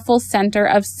powerful center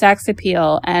of sex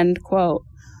appeal, end quote.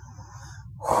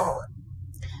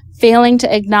 failing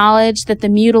to acknowledge that the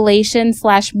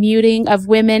mutilation/muting of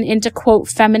women into, quote,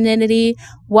 femininity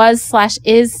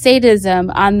was/is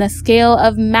sadism on the scale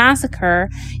of massacre,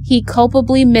 he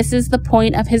culpably misses the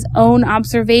point of his own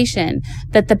observation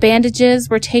that the bandages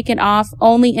were taken off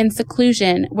only in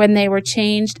seclusion when they were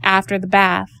changed after the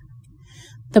bath.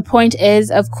 The point is,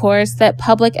 of course, that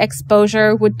public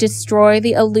exposure would destroy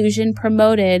the illusion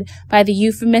promoted by the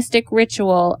euphemistic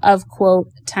ritual of, quote,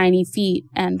 tiny feet,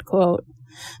 end quote.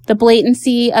 The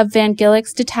blatancy of Van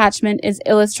Gillick's detachment is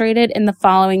illustrated in the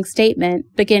following statement,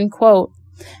 begin quote,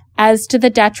 "As to the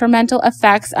detrimental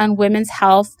effects on women's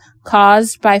health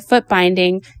caused by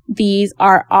footbinding, these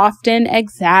are often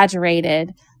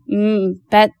exaggerated."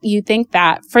 Bet you think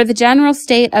that. For the general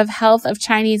state of health of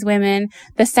Chinese women,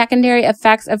 the secondary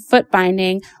effects of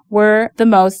footbinding were the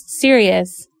most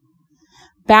serious.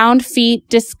 Bound feet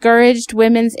discouraged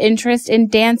women's interest in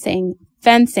dancing,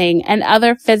 fencing, and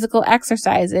other physical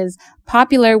exercises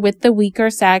popular with the weaker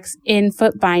sex in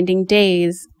footbinding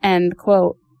days, end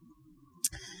quote.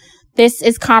 This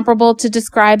is comparable to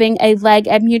describing a leg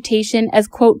amputation as,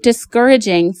 quote,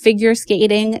 discouraging figure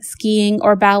skating, skiing,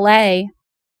 or ballet.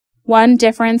 One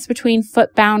difference between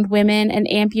foot-bound women and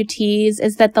amputees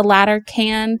is that the latter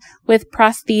can, with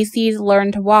prostheses,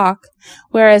 learn to walk,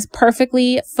 whereas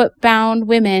perfectly foot-bound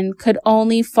women could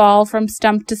only fall from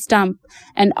stump to stump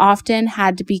and often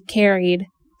had to be carried.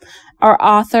 Our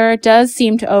author does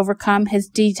seem to overcome his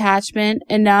detachment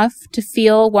enough to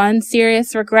feel one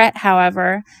serious regret,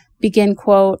 however, begin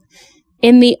quote,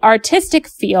 "In the artistic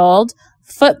field,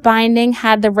 footbinding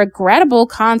had the regrettable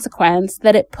consequence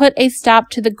that it put a stop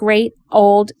to the great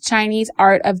old Chinese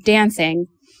art of dancing.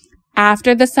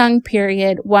 After the Sung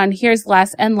period, one hears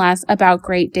less and less about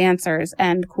great dancers,"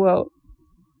 end quote.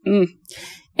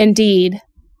 Indeed.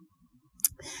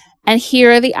 And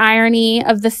here the irony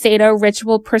of the Sado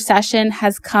ritual procession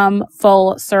has come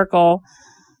full circle.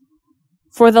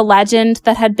 For the legend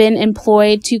that had been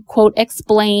employed to, quote,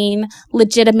 explain,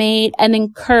 legitimate, and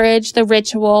encourage the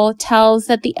ritual tells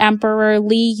that the Emperor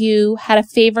Li Yu had a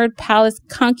favored palace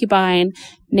concubine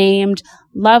named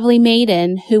Lovely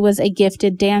Maiden, who was a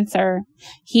gifted dancer.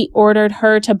 He ordered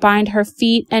her to bind her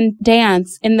feet and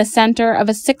dance in the center of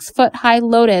a 6-foot-high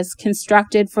lotus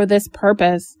constructed for this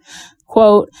purpose.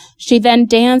 Quote, "She then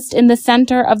danced in the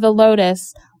center of the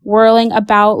lotus, whirling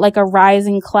about like a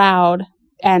rising cloud,"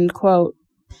 end quote.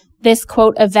 This,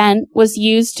 quote, event was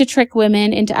used to trick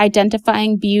women into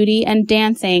identifying beauty and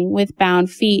dancing with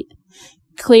bound feet.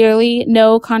 Clearly,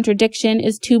 no contradiction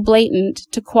is too blatant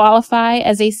to qualify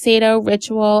as a Sado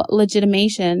ritual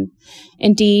legitimation.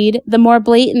 Indeed, the more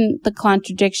blatant the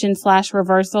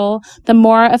contradiction/reversal, the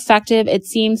more effective it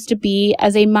seems to be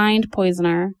as a mind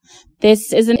poisoner.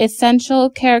 This is an essential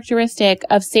characteristic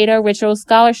of Sado ritual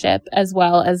scholarship as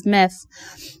well as myth.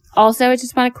 Also, I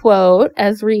just want to quote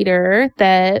as reader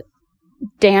that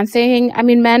dancing, I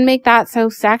mean, men make that so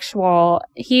sexual.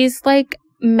 He's like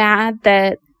mad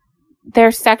that their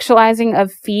sexualizing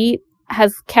of feet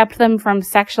has kept them from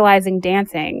sexualizing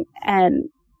dancing, and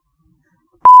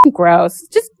gross,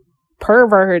 just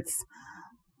perverts.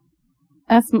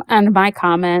 That's end my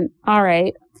comment. All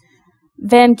right.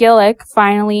 Van Gillick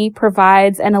finally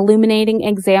provides an illuminating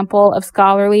example of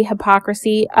scholarly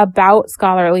hypocrisy about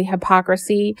scholarly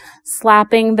hypocrisy,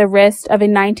 slapping the wrist of a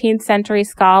 19th century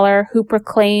scholar who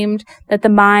proclaimed that the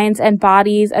minds and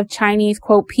bodies of Chinese,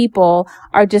 quote, people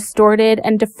are distorted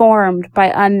and deformed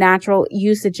by unnatural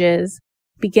usages,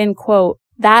 begin quote.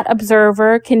 That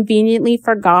observer conveniently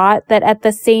forgot that at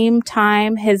the same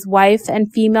time his wife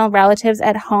and female relatives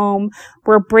at home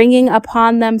were bringing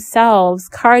upon themselves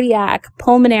cardiac,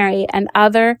 pulmonary, and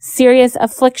other serious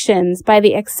afflictions by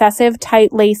the excessive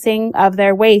tight lacing of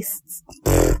their waists.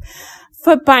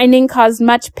 Footbinding caused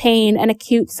much pain and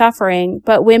acute suffering,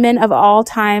 but women of all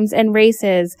times and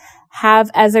races have,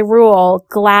 as a rule,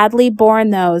 gladly borne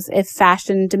those if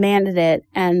fashion demanded it,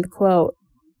 end quote.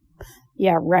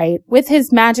 Yeah, right. With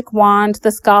his magic wand,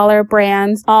 the scholar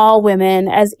brands all women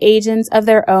as agents of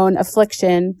their own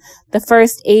affliction. The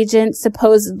first agent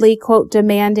supposedly, quote,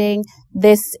 demanding,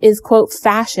 "This is, quote,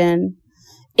 fashion."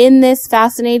 In this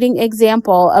fascinating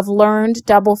example of learned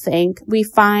doublethink, we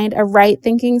find a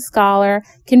right-thinking scholar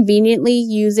conveniently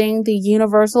using the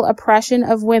universal oppression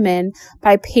of women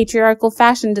by patriarchal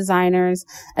fashion designers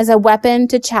as a weapon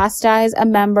to chastise a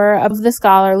member of the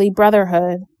scholarly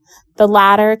brotherhood. The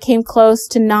latter came close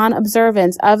to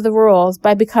non-observance of the rules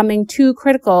by becoming too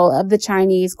critical of the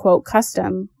Chinese, quote,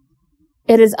 custom.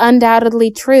 It is undoubtedly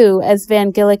true, as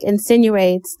Van Gillick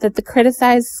insinuates, that the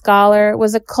criticized scholar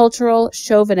was a cultural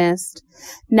chauvinist.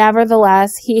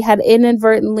 Nevertheless, he had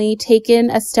inadvertently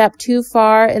taken a step too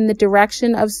far in the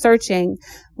direction of searching,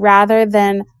 rather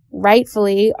than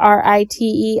rightfully, R-I-T-E-F-U-L-L-Y,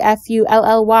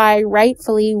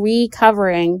 rightfully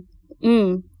recovering.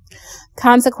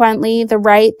 Consequently, the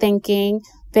right-thinking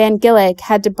Van Gillick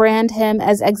had to brand him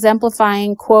as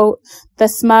exemplifying, quote, the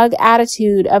smug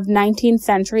attitude of 19th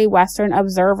century Western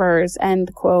observers,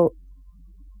 end quote.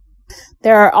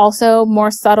 There are also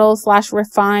more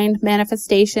subtle/refined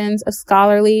manifestations of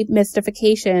scholarly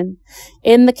mystification.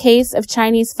 In the case of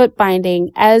Chinese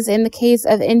footbinding, as in the case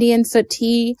of Indian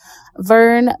suttee,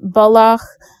 Vern Bullock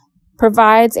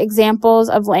provides examples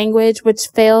of language which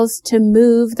fails to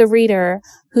move the reader,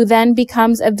 who then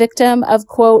becomes a victim of,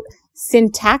 quote,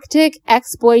 syntactic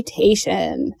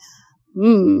exploitation.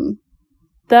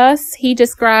 Thus, he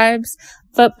describes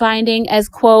footbinding as,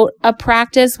 quote, a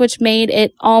practice which made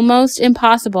it almost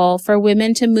impossible for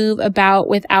women to move about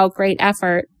without great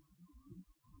effort,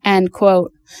 end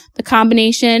quote. The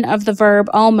combination of the verb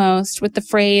almost with the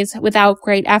phrase without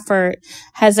great effort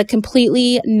has a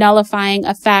completely nullifying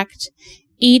effect.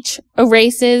 Each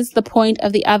erases the point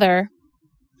of the other.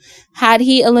 Had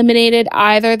he eliminated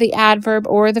either the adverb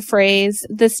or the phrase,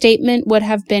 the statement would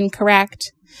have been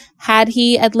correct. Had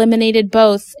he eliminated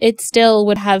both, it still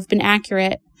would have been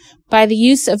accurate. By the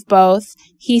use of both,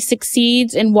 he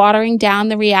succeeds in watering down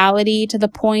the reality to the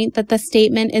point that the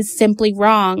statement is simply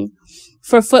wrong.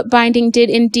 For footbinding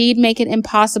did indeed make it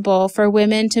impossible for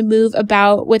women to move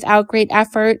about without great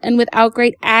effort and without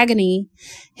great agony.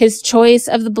 His choice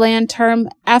of the bland term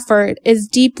effort is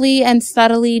deeply and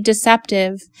subtly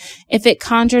deceptive. If it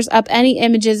conjures up any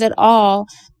images at all,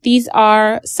 these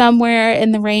are somewhere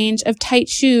in the range of tight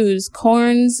shoes,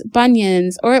 corns,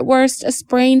 bunions, or at worst a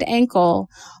sprained ankle,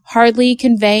 hardly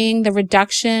conveying the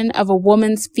reduction of a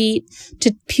woman's feet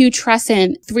to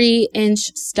putrescent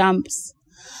 3-inch stumps.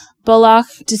 Bullock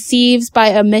deceives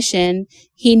by omission.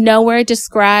 He nowhere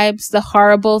describes the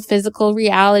horrible physical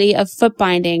reality of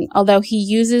footbinding, although he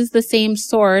uses the same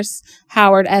source,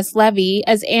 Howard S. Levy,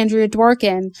 as Andrea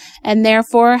Dworkin, and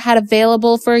therefore had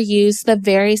available for use the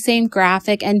very same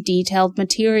graphic and detailed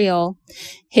material.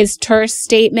 His terse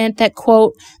statement that,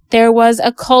 quote, there was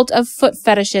a cult of foot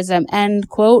fetishism, end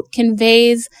quote,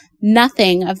 conveys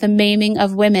nothing of the maiming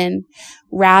of women.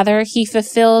 Rather, he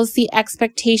fulfills the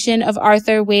expectation of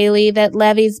Arthur Waley that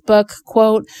Levy's book,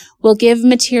 quote, will give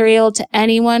material to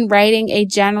anyone writing a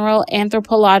general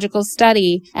anthropological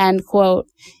study, end quote.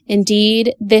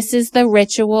 Indeed, this is the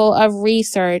ritual of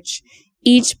research.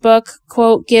 Each book,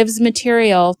 quote, gives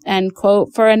material, end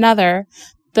quote, for another.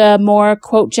 The more,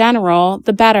 quote, general,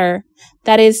 the better.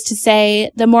 That is to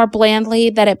say, the more blandly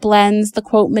that it blends the,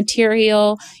 quote,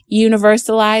 material,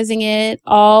 universalizing it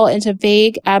all into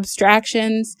vague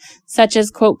abstractions, such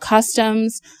as, quote,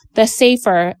 customs, the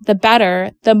safer, the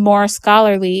better, the more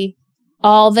scholarly.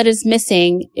 All that is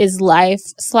missing is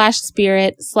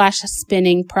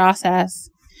life/spirit/spinning process.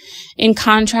 In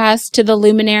contrast to the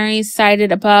luminaries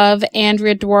cited above,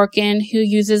 Andrea Dworkin, who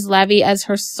uses Levy as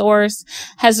her source,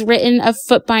 has written of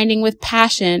footbinding with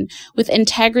passion, with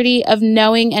integrity of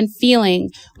knowing and feeling,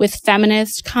 with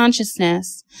feminist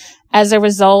consciousness. As a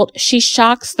result, she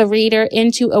shocks the reader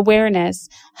into awareness,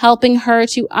 helping her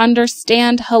to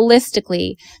understand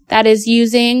holistically, that is,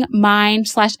 using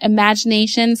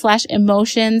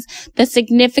mind/imagination/emotions, the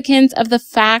significance of the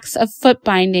facts of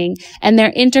footbinding and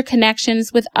their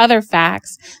interconnections with other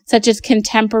facts, such as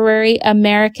contemporary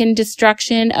American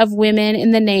destruction of women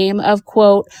in the name of,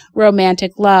 quote,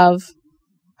 romantic love.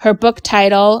 Her book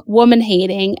title, Woman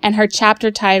Hating, and her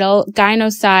chapter title,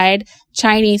 Gynocide,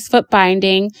 Chinese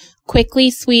Footbinding,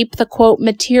 quickly sweep the, quote,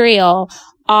 material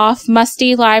off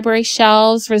musty library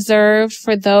shelves reserved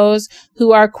for those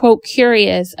who are, quote,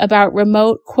 curious about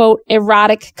remote, quote,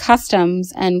 erotic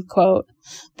customs, end quote.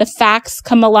 The facts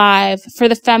come alive, for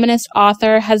the feminist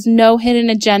author has no hidden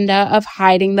agenda of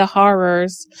hiding the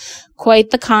horrors.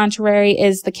 Quite the contrary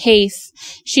is the case.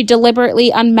 She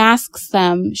deliberately unmasks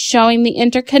them, showing the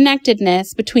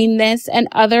interconnectedness between this and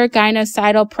other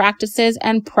gynocidal practices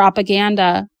and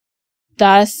propaganda.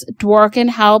 Thus, Dworkin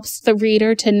helps the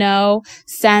reader to know,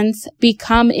 sense,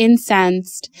 become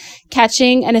incensed,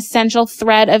 catching an essential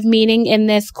thread of meaning in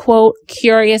this, quote,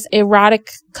 curious erotic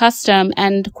custom,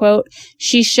 end quote.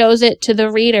 She shows it to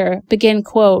the reader, begin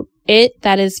quote. It,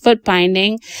 that is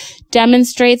footbinding,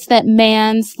 demonstrates that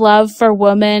man's love for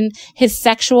woman, his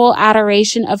sexual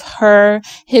adoration of her,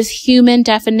 his human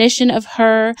definition of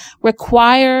her,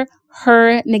 require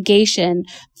her negation,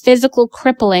 physical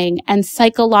crippling, and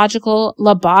psychological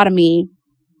lobotomy.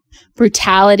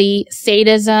 Brutality,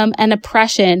 sadism, and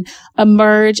oppression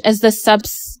emerge as the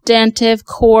substantive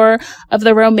core of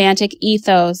the romantic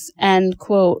ethos, end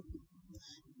quote.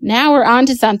 Now we're on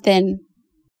to something.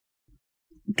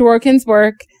 Dworkin's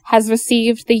work has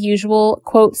received the usual,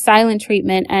 quote, silent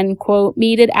treatment, end quote,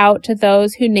 meted out to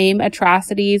those who name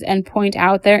atrocities and point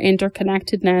out their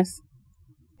interconnectedness.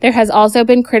 There has also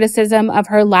been criticism of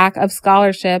her lack of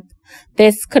scholarship.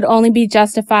 This could only be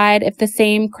justified if the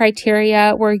same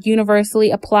criteria were universally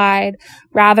applied,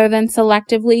 rather than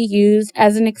selectively used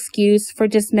as an excuse for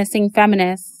dismissing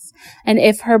feminists, and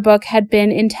if her book had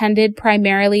been intended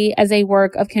primarily as a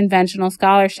work of conventional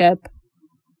scholarship.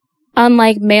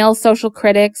 Unlike male social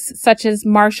critics, such as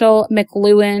Marshall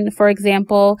McLuhan, for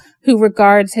example, who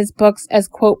regards his books as,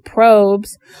 quote,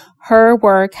 probes, her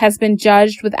work has been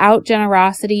judged without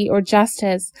generosity or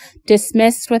justice,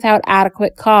 dismissed without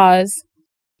adequate cause.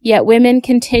 Yet women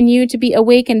continue to be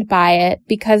awakened by it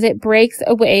because it breaks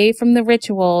away from the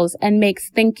rituals and makes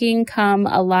thinking come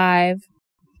alive.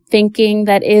 Thinking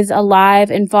that is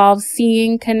alive involves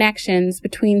seeing connections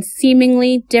between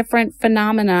seemingly different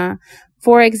phenomena,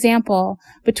 for example,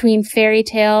 between fairy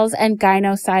tales and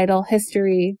gynocidal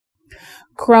history.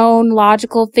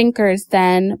 Chronological thinkers,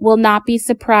 then, will not be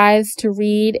surprised to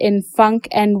read in Funk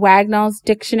and Wagnall's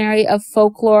Dictionary of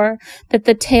Folklore that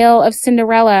the tale of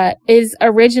Cinderella is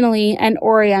originally an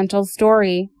Oriental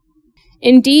story.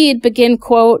 Indeed, begin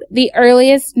quote, the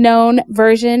earliest known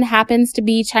version happens to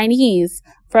be Chinese,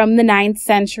 from the 9th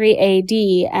century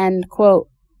A.D., end quote.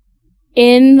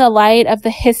 In the light of the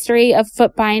history of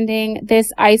footbinding,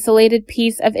 this isolated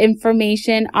piece of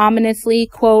information ominously,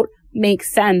 quote,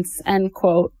 makes sense, end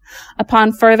quote.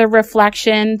 Upon further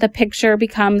reflection, the picture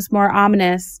becomes more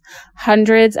ominous.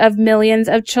 Hundreds of millions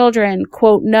of children,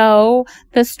 quote, know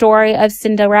the story of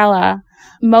Cinderella.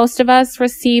 Most of us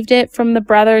received it from the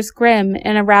Brothers Grimm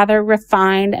in a rather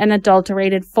refined and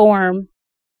adulterated form.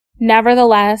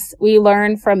 Nevertheless, we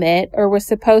learn from it, or were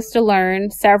supposed to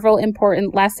learn, several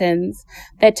important lessons: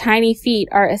 that tiny feet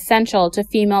are essential to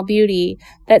female beauty,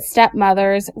 that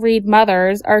stepmothers read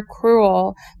mothers are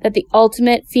cruel, that the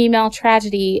ultimate female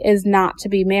tragedy is not to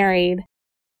be married.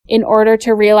 In order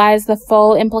to realize the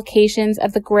full implications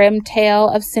of the grim tale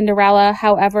of Cinderella,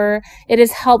 however, it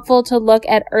is helpful to look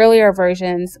at earlier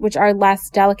versions, which are less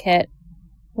delicate.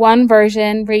 One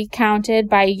version, recounted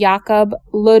by Jakob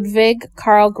Ludwig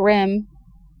Karl Grimm,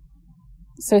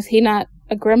 so is he not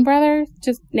a Grimm brother,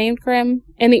 just named Grimm,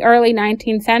 in the early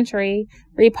 19th century,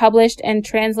 republished and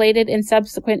translated in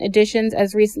subsequent editions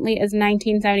as recently as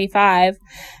 1975,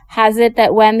 has it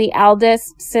that when the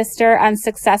eldest sister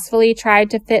unsuccessfully tried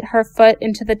to fit her foot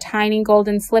into the tiny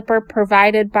golden slipper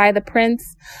provided by the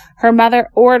prince, her mother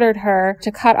ordered her to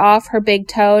cut off her big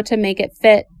toe to make it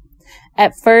fit.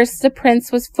 At first, the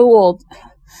prince was fooled,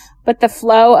 but the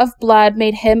flow of blood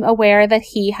made him aware that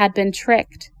he had been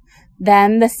tricked.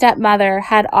 Then the stepmother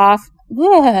had her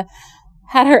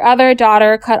other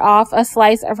daughter cut off a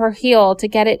slice of her heel to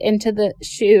get it into the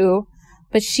shoe,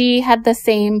 but she had the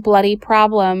same bloody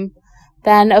problem.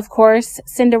 Then, of course,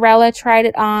 Cinderella tried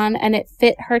it on, and it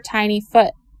fit her tiny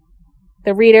foot.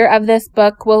 The reader of this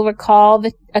book will recall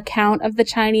the account of the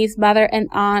Chinese mother and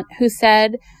aunt who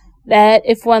said that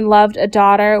if one loved a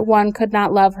daughter, one could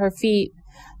not love her feet.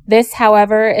 This,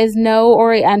 however, is no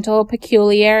Oriental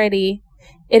peculiarity.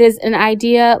 It is an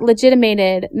idea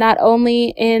legitimated not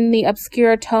only in the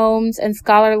obscure tomes and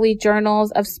scholarly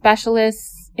journals of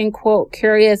specialists in, quote,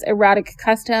 curious erotic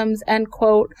customs, end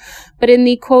quote, but in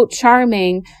the, quote,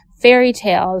 charming fairy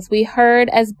tales we heard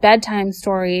as bedtime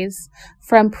stories.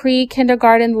 From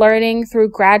pre-kindergarten learning through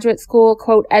graduate school,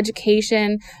 quote,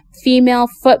 education, female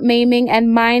foot maiming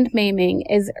and mind maiming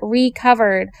is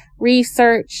recovered,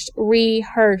 researched,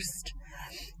 rehearsed.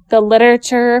 The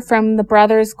literature from the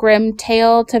Brothers Grimm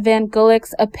tale to Van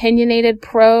Gulik's opinionated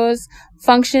prose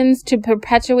functions to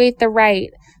perpetuate the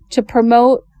right, to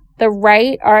promote the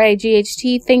right,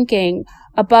 R-I-G-H-T, thinking,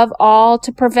 above all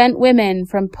to prevent women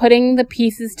from putting the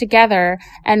pieces together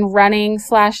and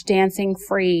running/dancing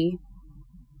free.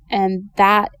 And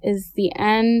that is the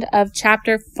end of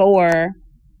chapter 4.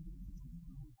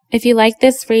 If you like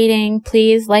this reading,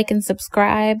 please like and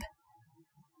subscribe.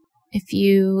 If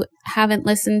you haven't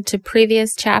listened to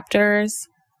previous chapters,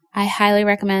 I highly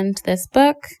recommend this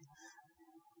book.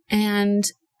 And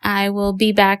I will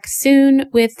be back soon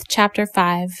with chapter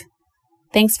 5.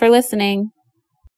 Thanks for listening.